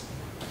ODEs.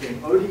 Okay,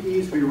 in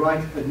ODEs, we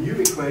write a new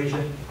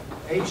equation,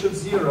 H of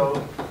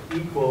 0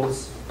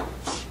 equals,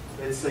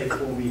 let's say, 4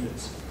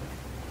 meters.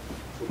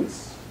 For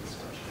this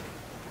discussion.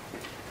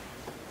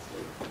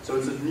 So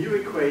it's a new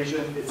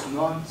equation. It's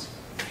not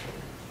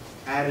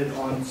added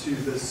on to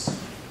this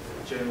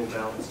general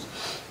balance.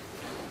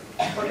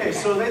 Okay,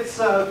 so let's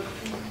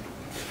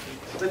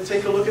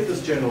take a look at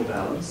this general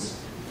balance.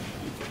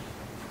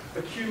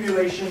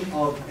 Accumulation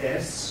of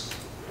S.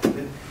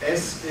 And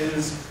S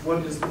is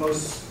what is the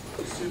most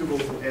suitable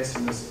for S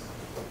in this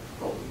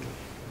problem?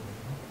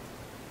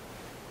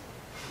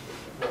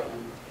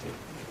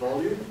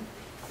 Volume?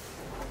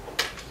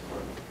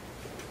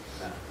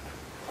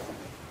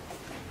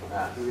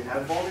 Do we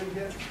have volume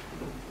here?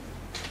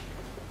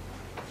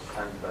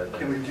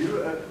 Can we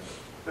do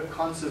a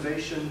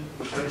conservation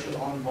equation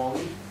on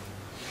volume?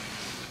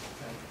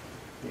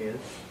 Yes.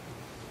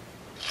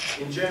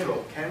 In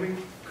general, can we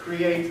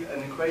create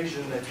an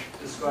equation that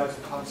describes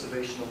the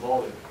conservation of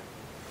volume?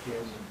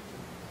 Yes.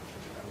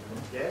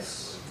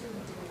 Yes?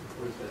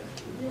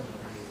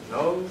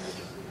 No?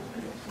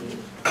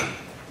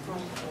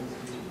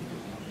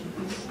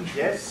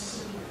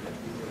 Yes?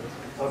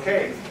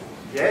 Okay.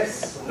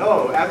 Yes?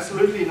 No,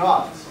 absolutely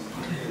not.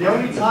 The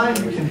only time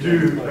you can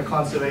do a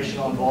conservation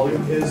on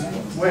volume is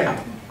when?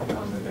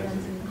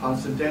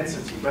 Constant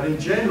density. But in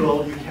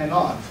general, you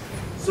cannot.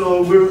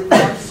 So we're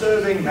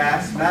conserving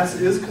mass. Mass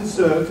is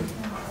conserved.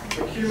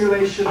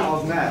 Accumulation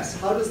of mass.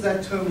 How does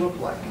that term look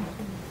like?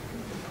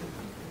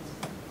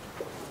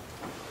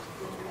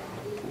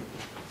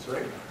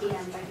 Sorry?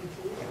 dm by dt.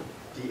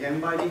 dm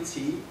by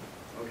dt.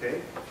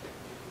 Okay.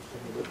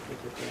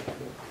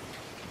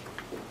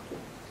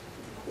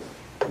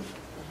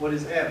 What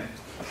is m?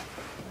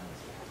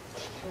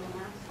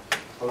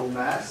 Total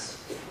mass.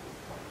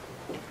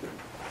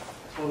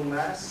 Total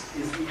mass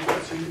is equal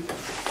to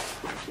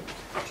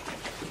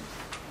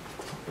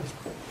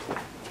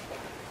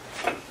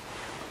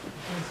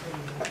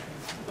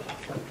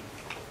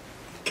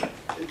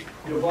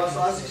your boss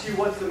asks you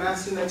what's the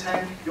mass in the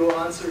tank, your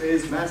answer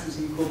is mass is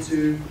equal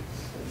to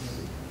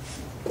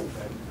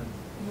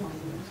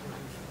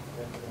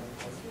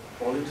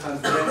volume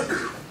times the density.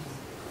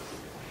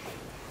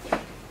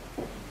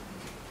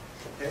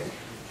 Okay?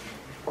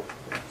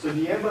 So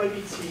dm by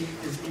dt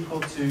is equal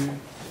to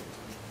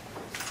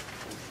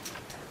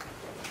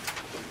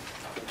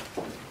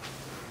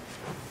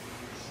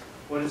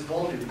what is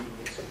volume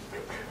equal to?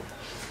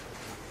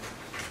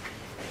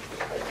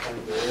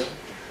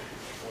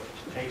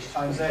 H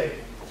times A.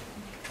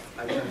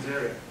 I times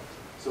area.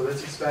 So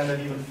let's expand that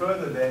even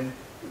further then.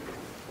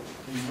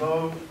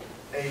 Rho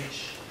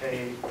H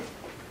A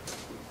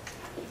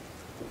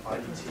by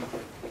dt.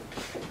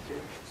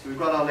 Okay. So we've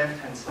got our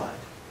left-hand side.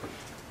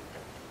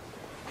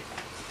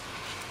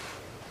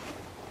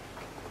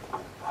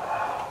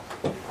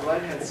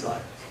 Right-hand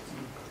side.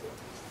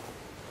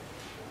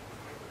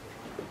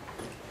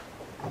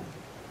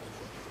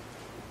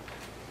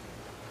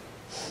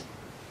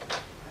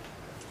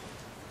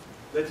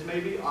 Let's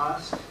maybe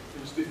ask,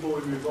 just before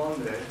we move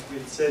on there, we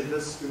said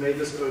this, we made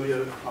this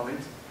earlier comment,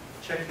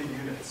 check the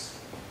units.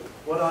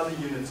 What are the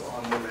units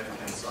on the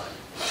left-hand side?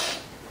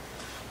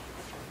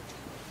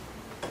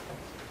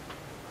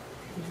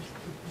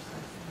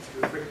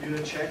 Do a quick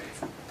unit check.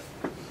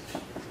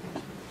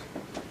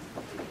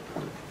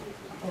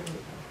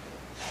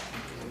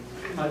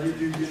 How do you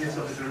do units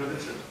of a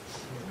derivative?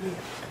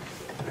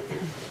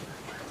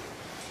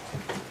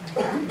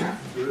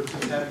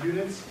 Derivatives have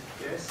units?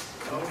 Yes?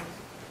 No?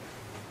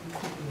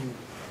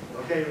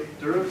 Okay,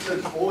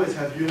 derivatives always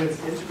have units,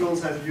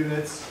 integrals have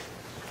units.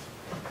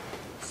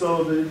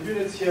 So the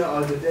units here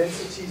are the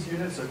densities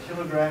units, or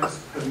kilograms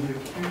per meter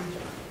cubed.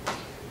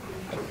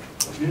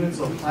 Units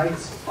of height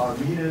are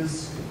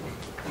meters.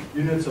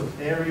 Units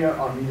of area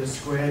are meters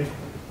squared.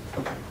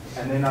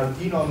 And then our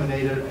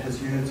denominator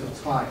has units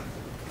of time,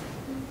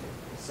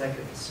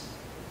 seconds.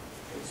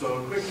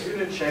 So a quick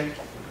unit check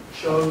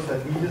shows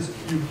that meters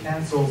cubed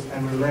cancels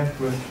and we're left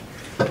with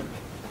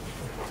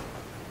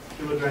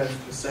kilograms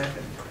per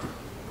second.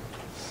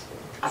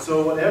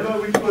 So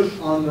whatever we put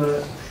on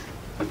the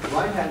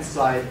right-hand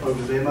side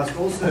over there must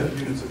also have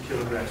units of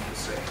kilograms per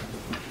second.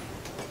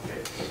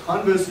 Okay.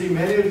 Conversely,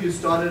 many of you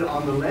started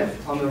on the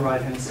left, on the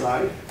right-hand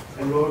side,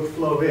 and wrote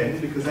flow in,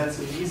 because that's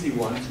an easy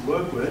one to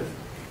work with.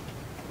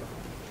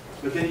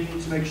 But then you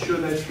need to make sure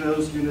that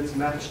those units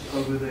matched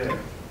over there.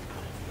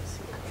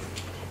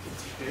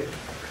 Okay.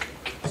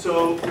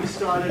 So we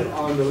started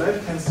on the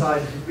left-hand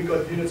side, we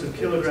got units of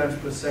kilograms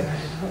per second.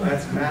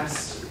 That's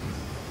mass,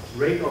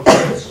 rate of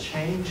mass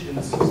change in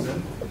the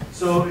system.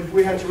 So if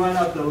we had to write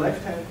out the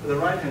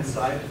right-hand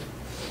side,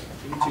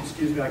 you need to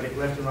excuse me, I get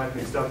left and right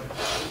mixed up.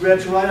 If we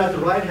had to write out the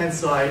right-hand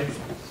side,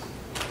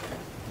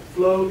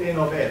 flow in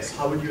of S,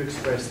 how would you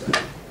express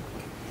that?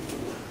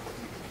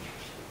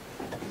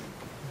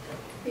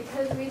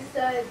 Because we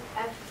said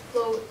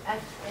flow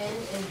Fn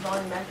is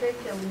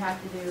volumetric, then we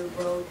have to do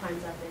rho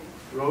times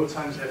Fn. Rho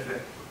times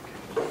Fn.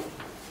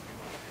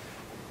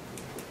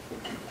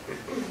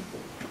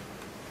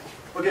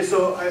 Okay,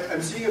 so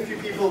I'm seeing a few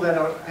people that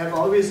have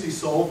obviously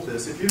solved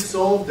this. If you've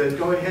solved it,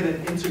 go ahead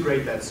and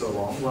integrate that so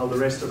long while the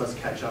rest of us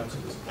catch up to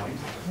this point.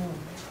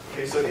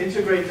 Okay, so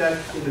integrate that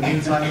in the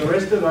meantime. The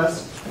rest of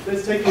us,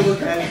 let's take a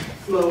look at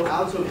flow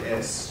out of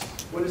S.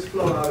 What is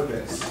flow out of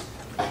S?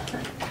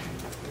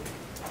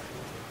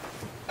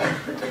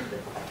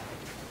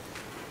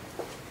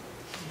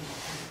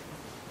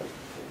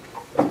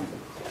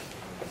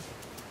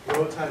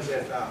 Rho times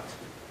F out.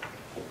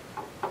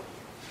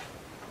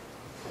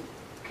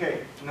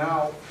 Okay,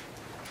 now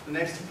the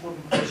next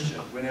important question,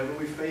 whenever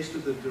we're faced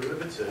with the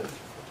derivative,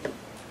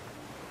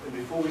 and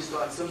before we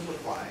start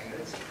simplifying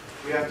it,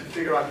 we have to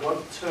figure out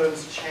what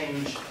terms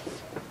change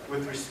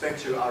with respect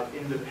to our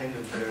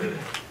independent variable.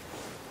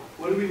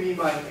 What do we mean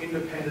by an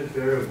independent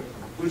variable?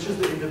 Which is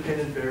the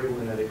independent variable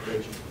in that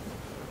equation?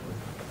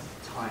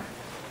 Time.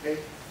 Okay?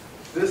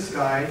 This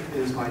guy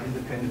is my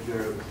independent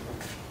variable.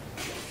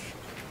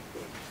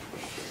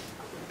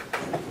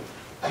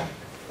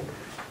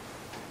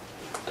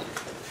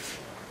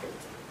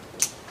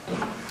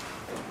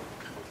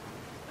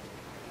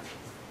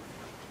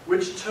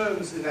 Which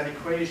terms in that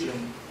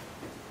equation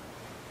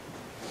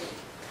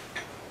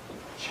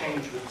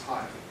change with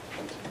time?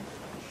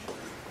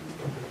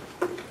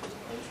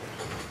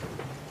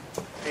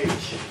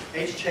 H.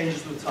 H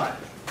changes with time.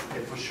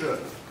 Okay, for sure.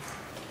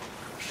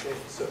 Okay,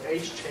 so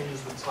H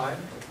changes with time.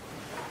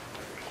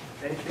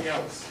 Anything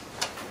else?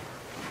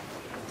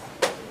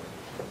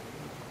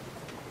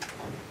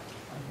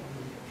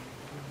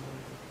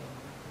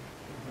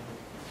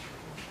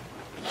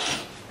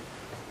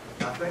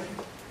 Nothing?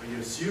 Are you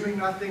assuming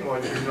nothing,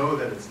 or do you know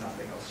that it's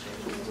nothing else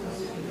changes?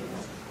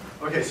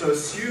 Okay, so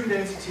assume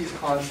density is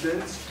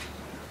constant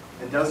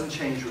and doesn't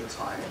change with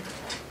time.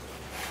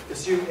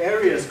 Assume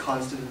area is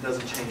constant and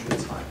doesn't change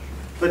with time.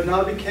 But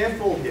now be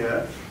careful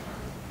here,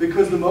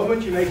 because the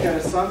moment you make that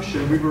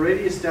assumption, we've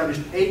already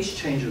established H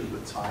changes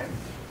with time.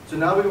 So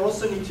now we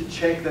also need to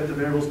check that the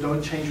variables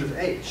don't change with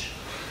H.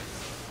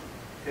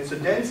 Okay, so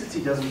density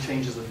doesn't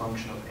change as a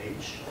function of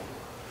H.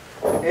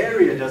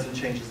 Area doesn't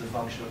change as a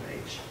function of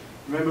H.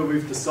 Remember,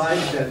 we've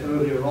decided that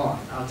earlier on.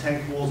 Our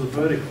tank walls are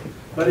vertical.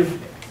 But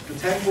if the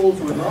tank walls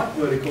were not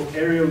vertical,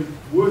 area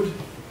would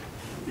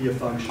be a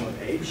function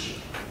of H.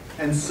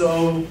 And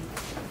so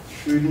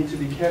we need to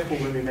be careful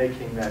when we're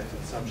making that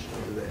assumption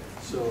over there.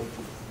 So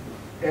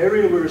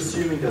area we're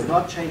assuming does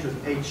not change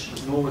with H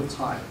nor with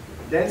time.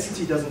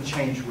 Density doesn't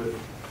change with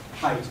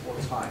height or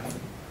time.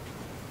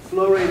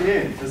 Flow rate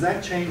in, does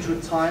that change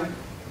with time?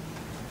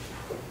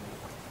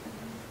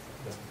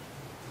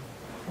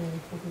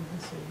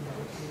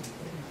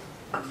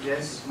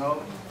 Yes,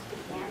 no?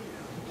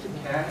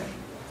 Can.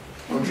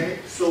 Okay,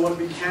 so what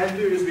we can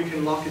do is we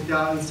can lock it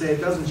down and say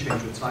it doesn't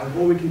change with time,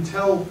 or we can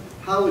tell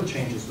how it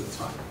changes with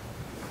time.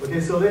 Okay,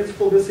 so let's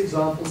for this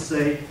example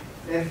say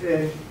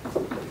Fn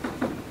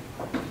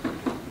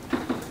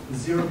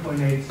 0.8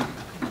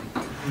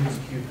 meters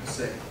cubed per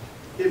second.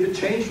 If it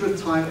changed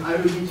with time, I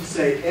would need to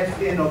say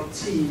Fn of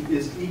t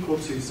is equal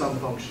to some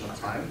function of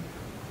time.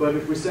 But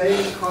if we're saying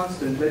it's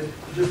constant, let's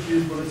just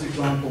use for this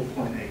example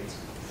 0.8.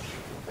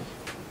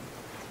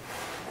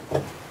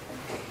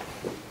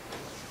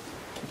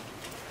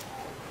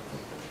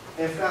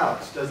 F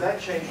out, does that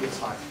change with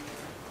time?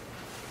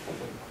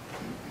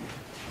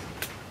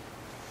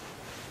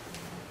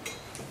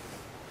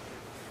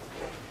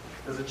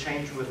 Does it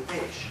change with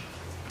H?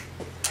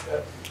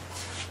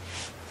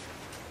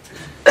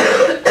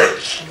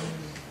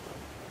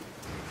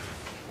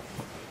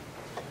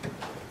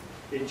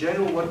 In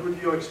general, what would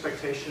your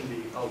expectation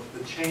be of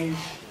the change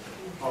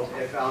of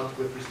F out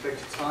with respect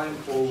to time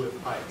or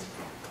with height?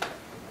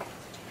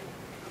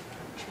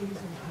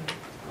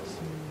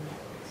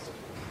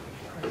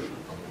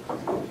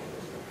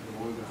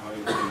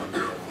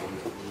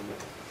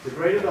 The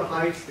greater the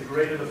height, the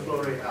greater the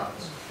flow rate out.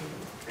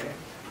 Okay?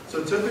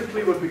 So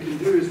typically what we can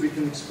do is we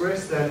can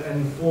express that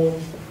and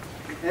form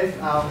F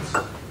out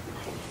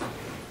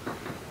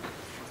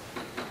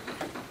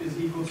is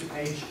equal to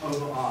H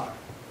over R.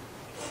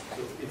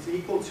 So it's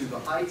equal to the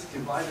height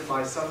divided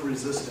by some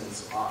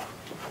resistance R.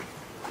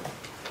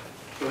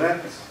 So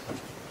that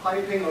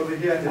piping over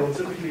here, there will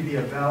typically be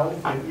a valve,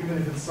 and even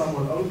if it's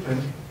somewhat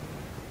open,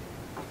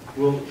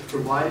 will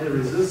provide a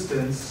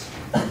resistance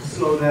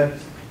so that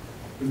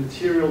the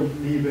material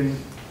leaving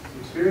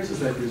experiences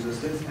that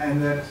resistance,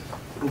 and that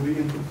will be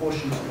in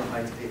proportion to the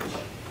height H.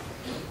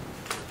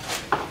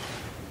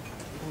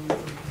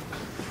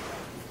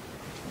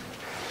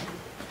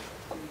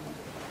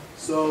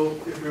 So So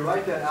if we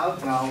write that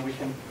out now, we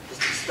can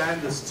just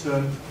expand this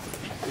term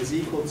is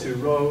equal to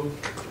rho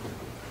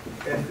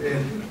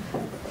Fn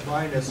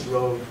minus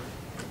rho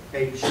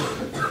H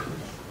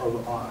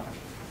over R.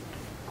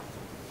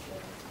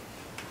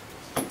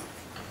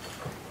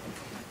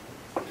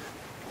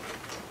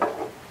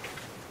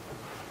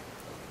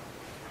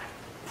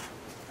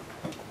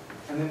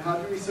 And then how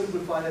do we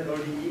simplify that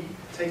ODE?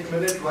 Take a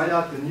minute, write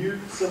out the new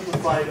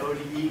simplified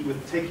ODE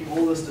with taking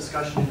all this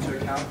discussion into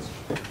account.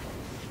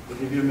 We'll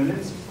give you a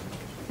minute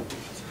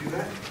to do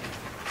that.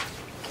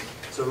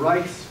 So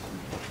write,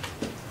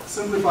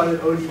 simplify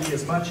the ODE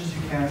as much as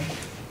you can.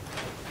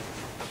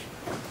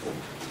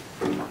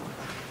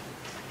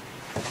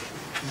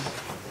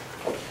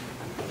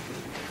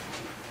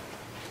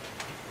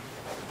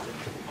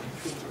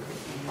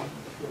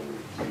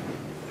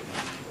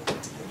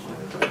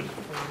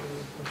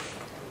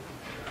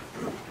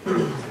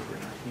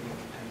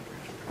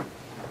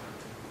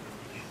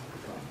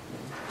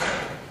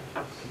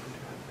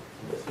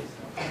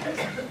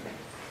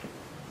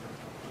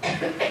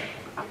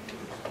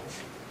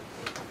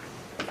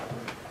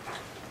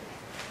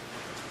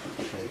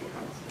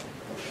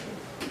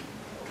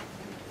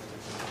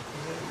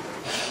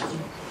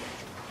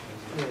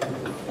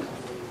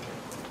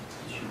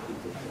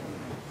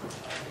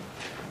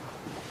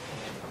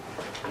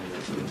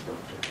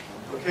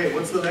 Okay,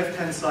 what's the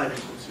left-hand side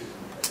equal to?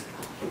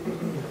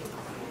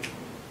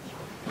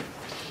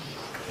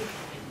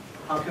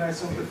 How can I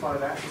simplify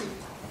that?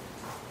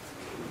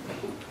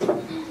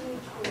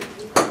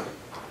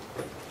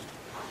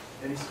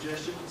 Any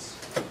suggestions?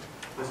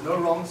 There's no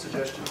wrong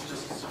suggestions,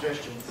 just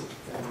suggestions.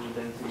 And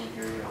density and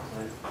area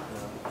outside.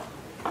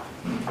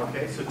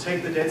 Okay, so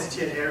take the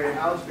density and area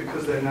out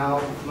because they're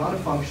now not a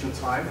function of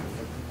time.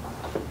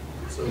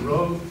 So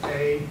rho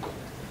A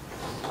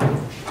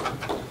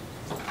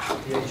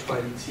dH by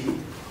dt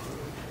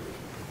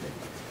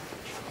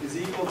is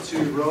equal to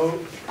rho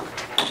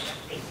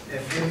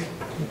Fn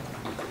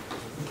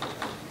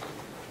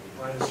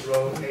minus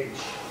rho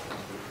H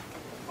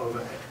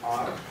over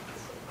R.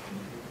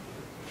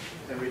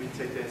 And we can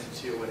take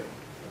density away.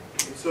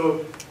 And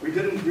so we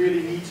didn't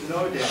really need to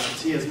know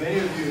density, as many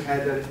of you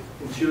had that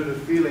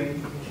intuitive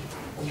feeling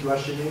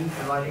rushing in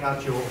and writing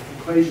out your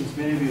equations.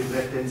 Many of you have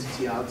left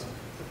density out.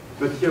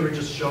 But here we're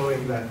just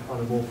showing that on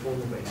a more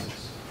formal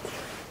basis.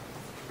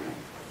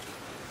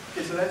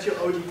 Okay, so that's your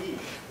ODE.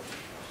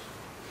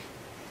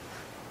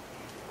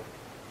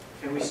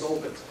 Can we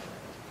solve it?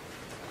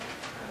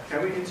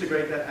 Can we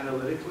integrate that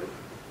analytically?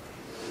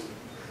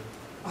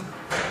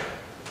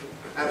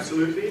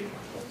 Absolutely.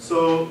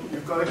 So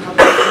you've got a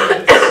couple of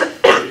minutes.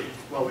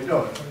 Well, we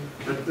don't.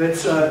 But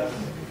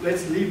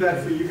let's leave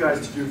that for you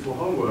guys to do for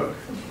homework.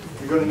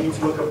 You're going to need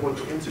to look up what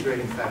the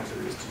integrating factor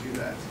is to do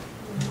that.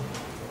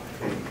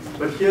 Okay.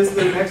 But here's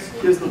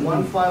the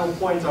one final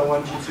point I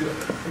want you to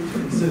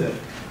consider.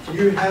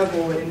 You have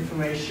all the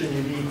information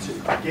you need to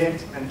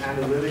get an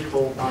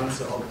analytical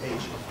answer of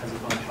H as a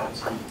function of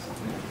T.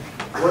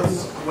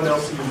 What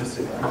else are you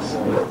missing?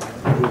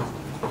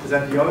 Is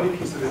that the only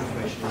piece of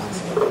information you're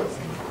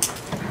missing?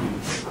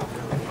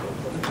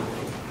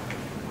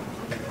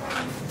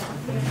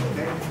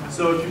 Okay.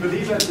 So if you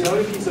believe that's the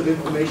only piece of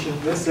information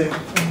missing,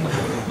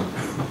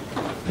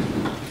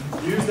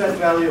 use that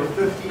value of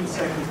 15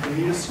 seconds per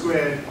meter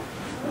squared,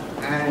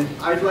 and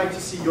I'd like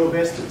to see your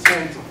best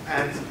attempt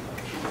at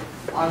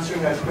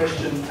answering that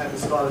question at the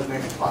start of the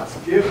next class.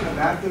 Give a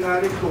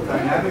mathematical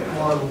dynamic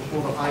model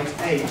for the height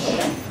h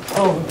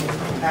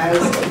as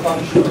a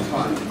function of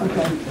time.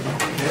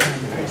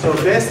 Okay. So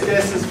best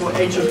guess is for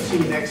h of t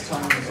next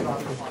time we start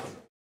the class.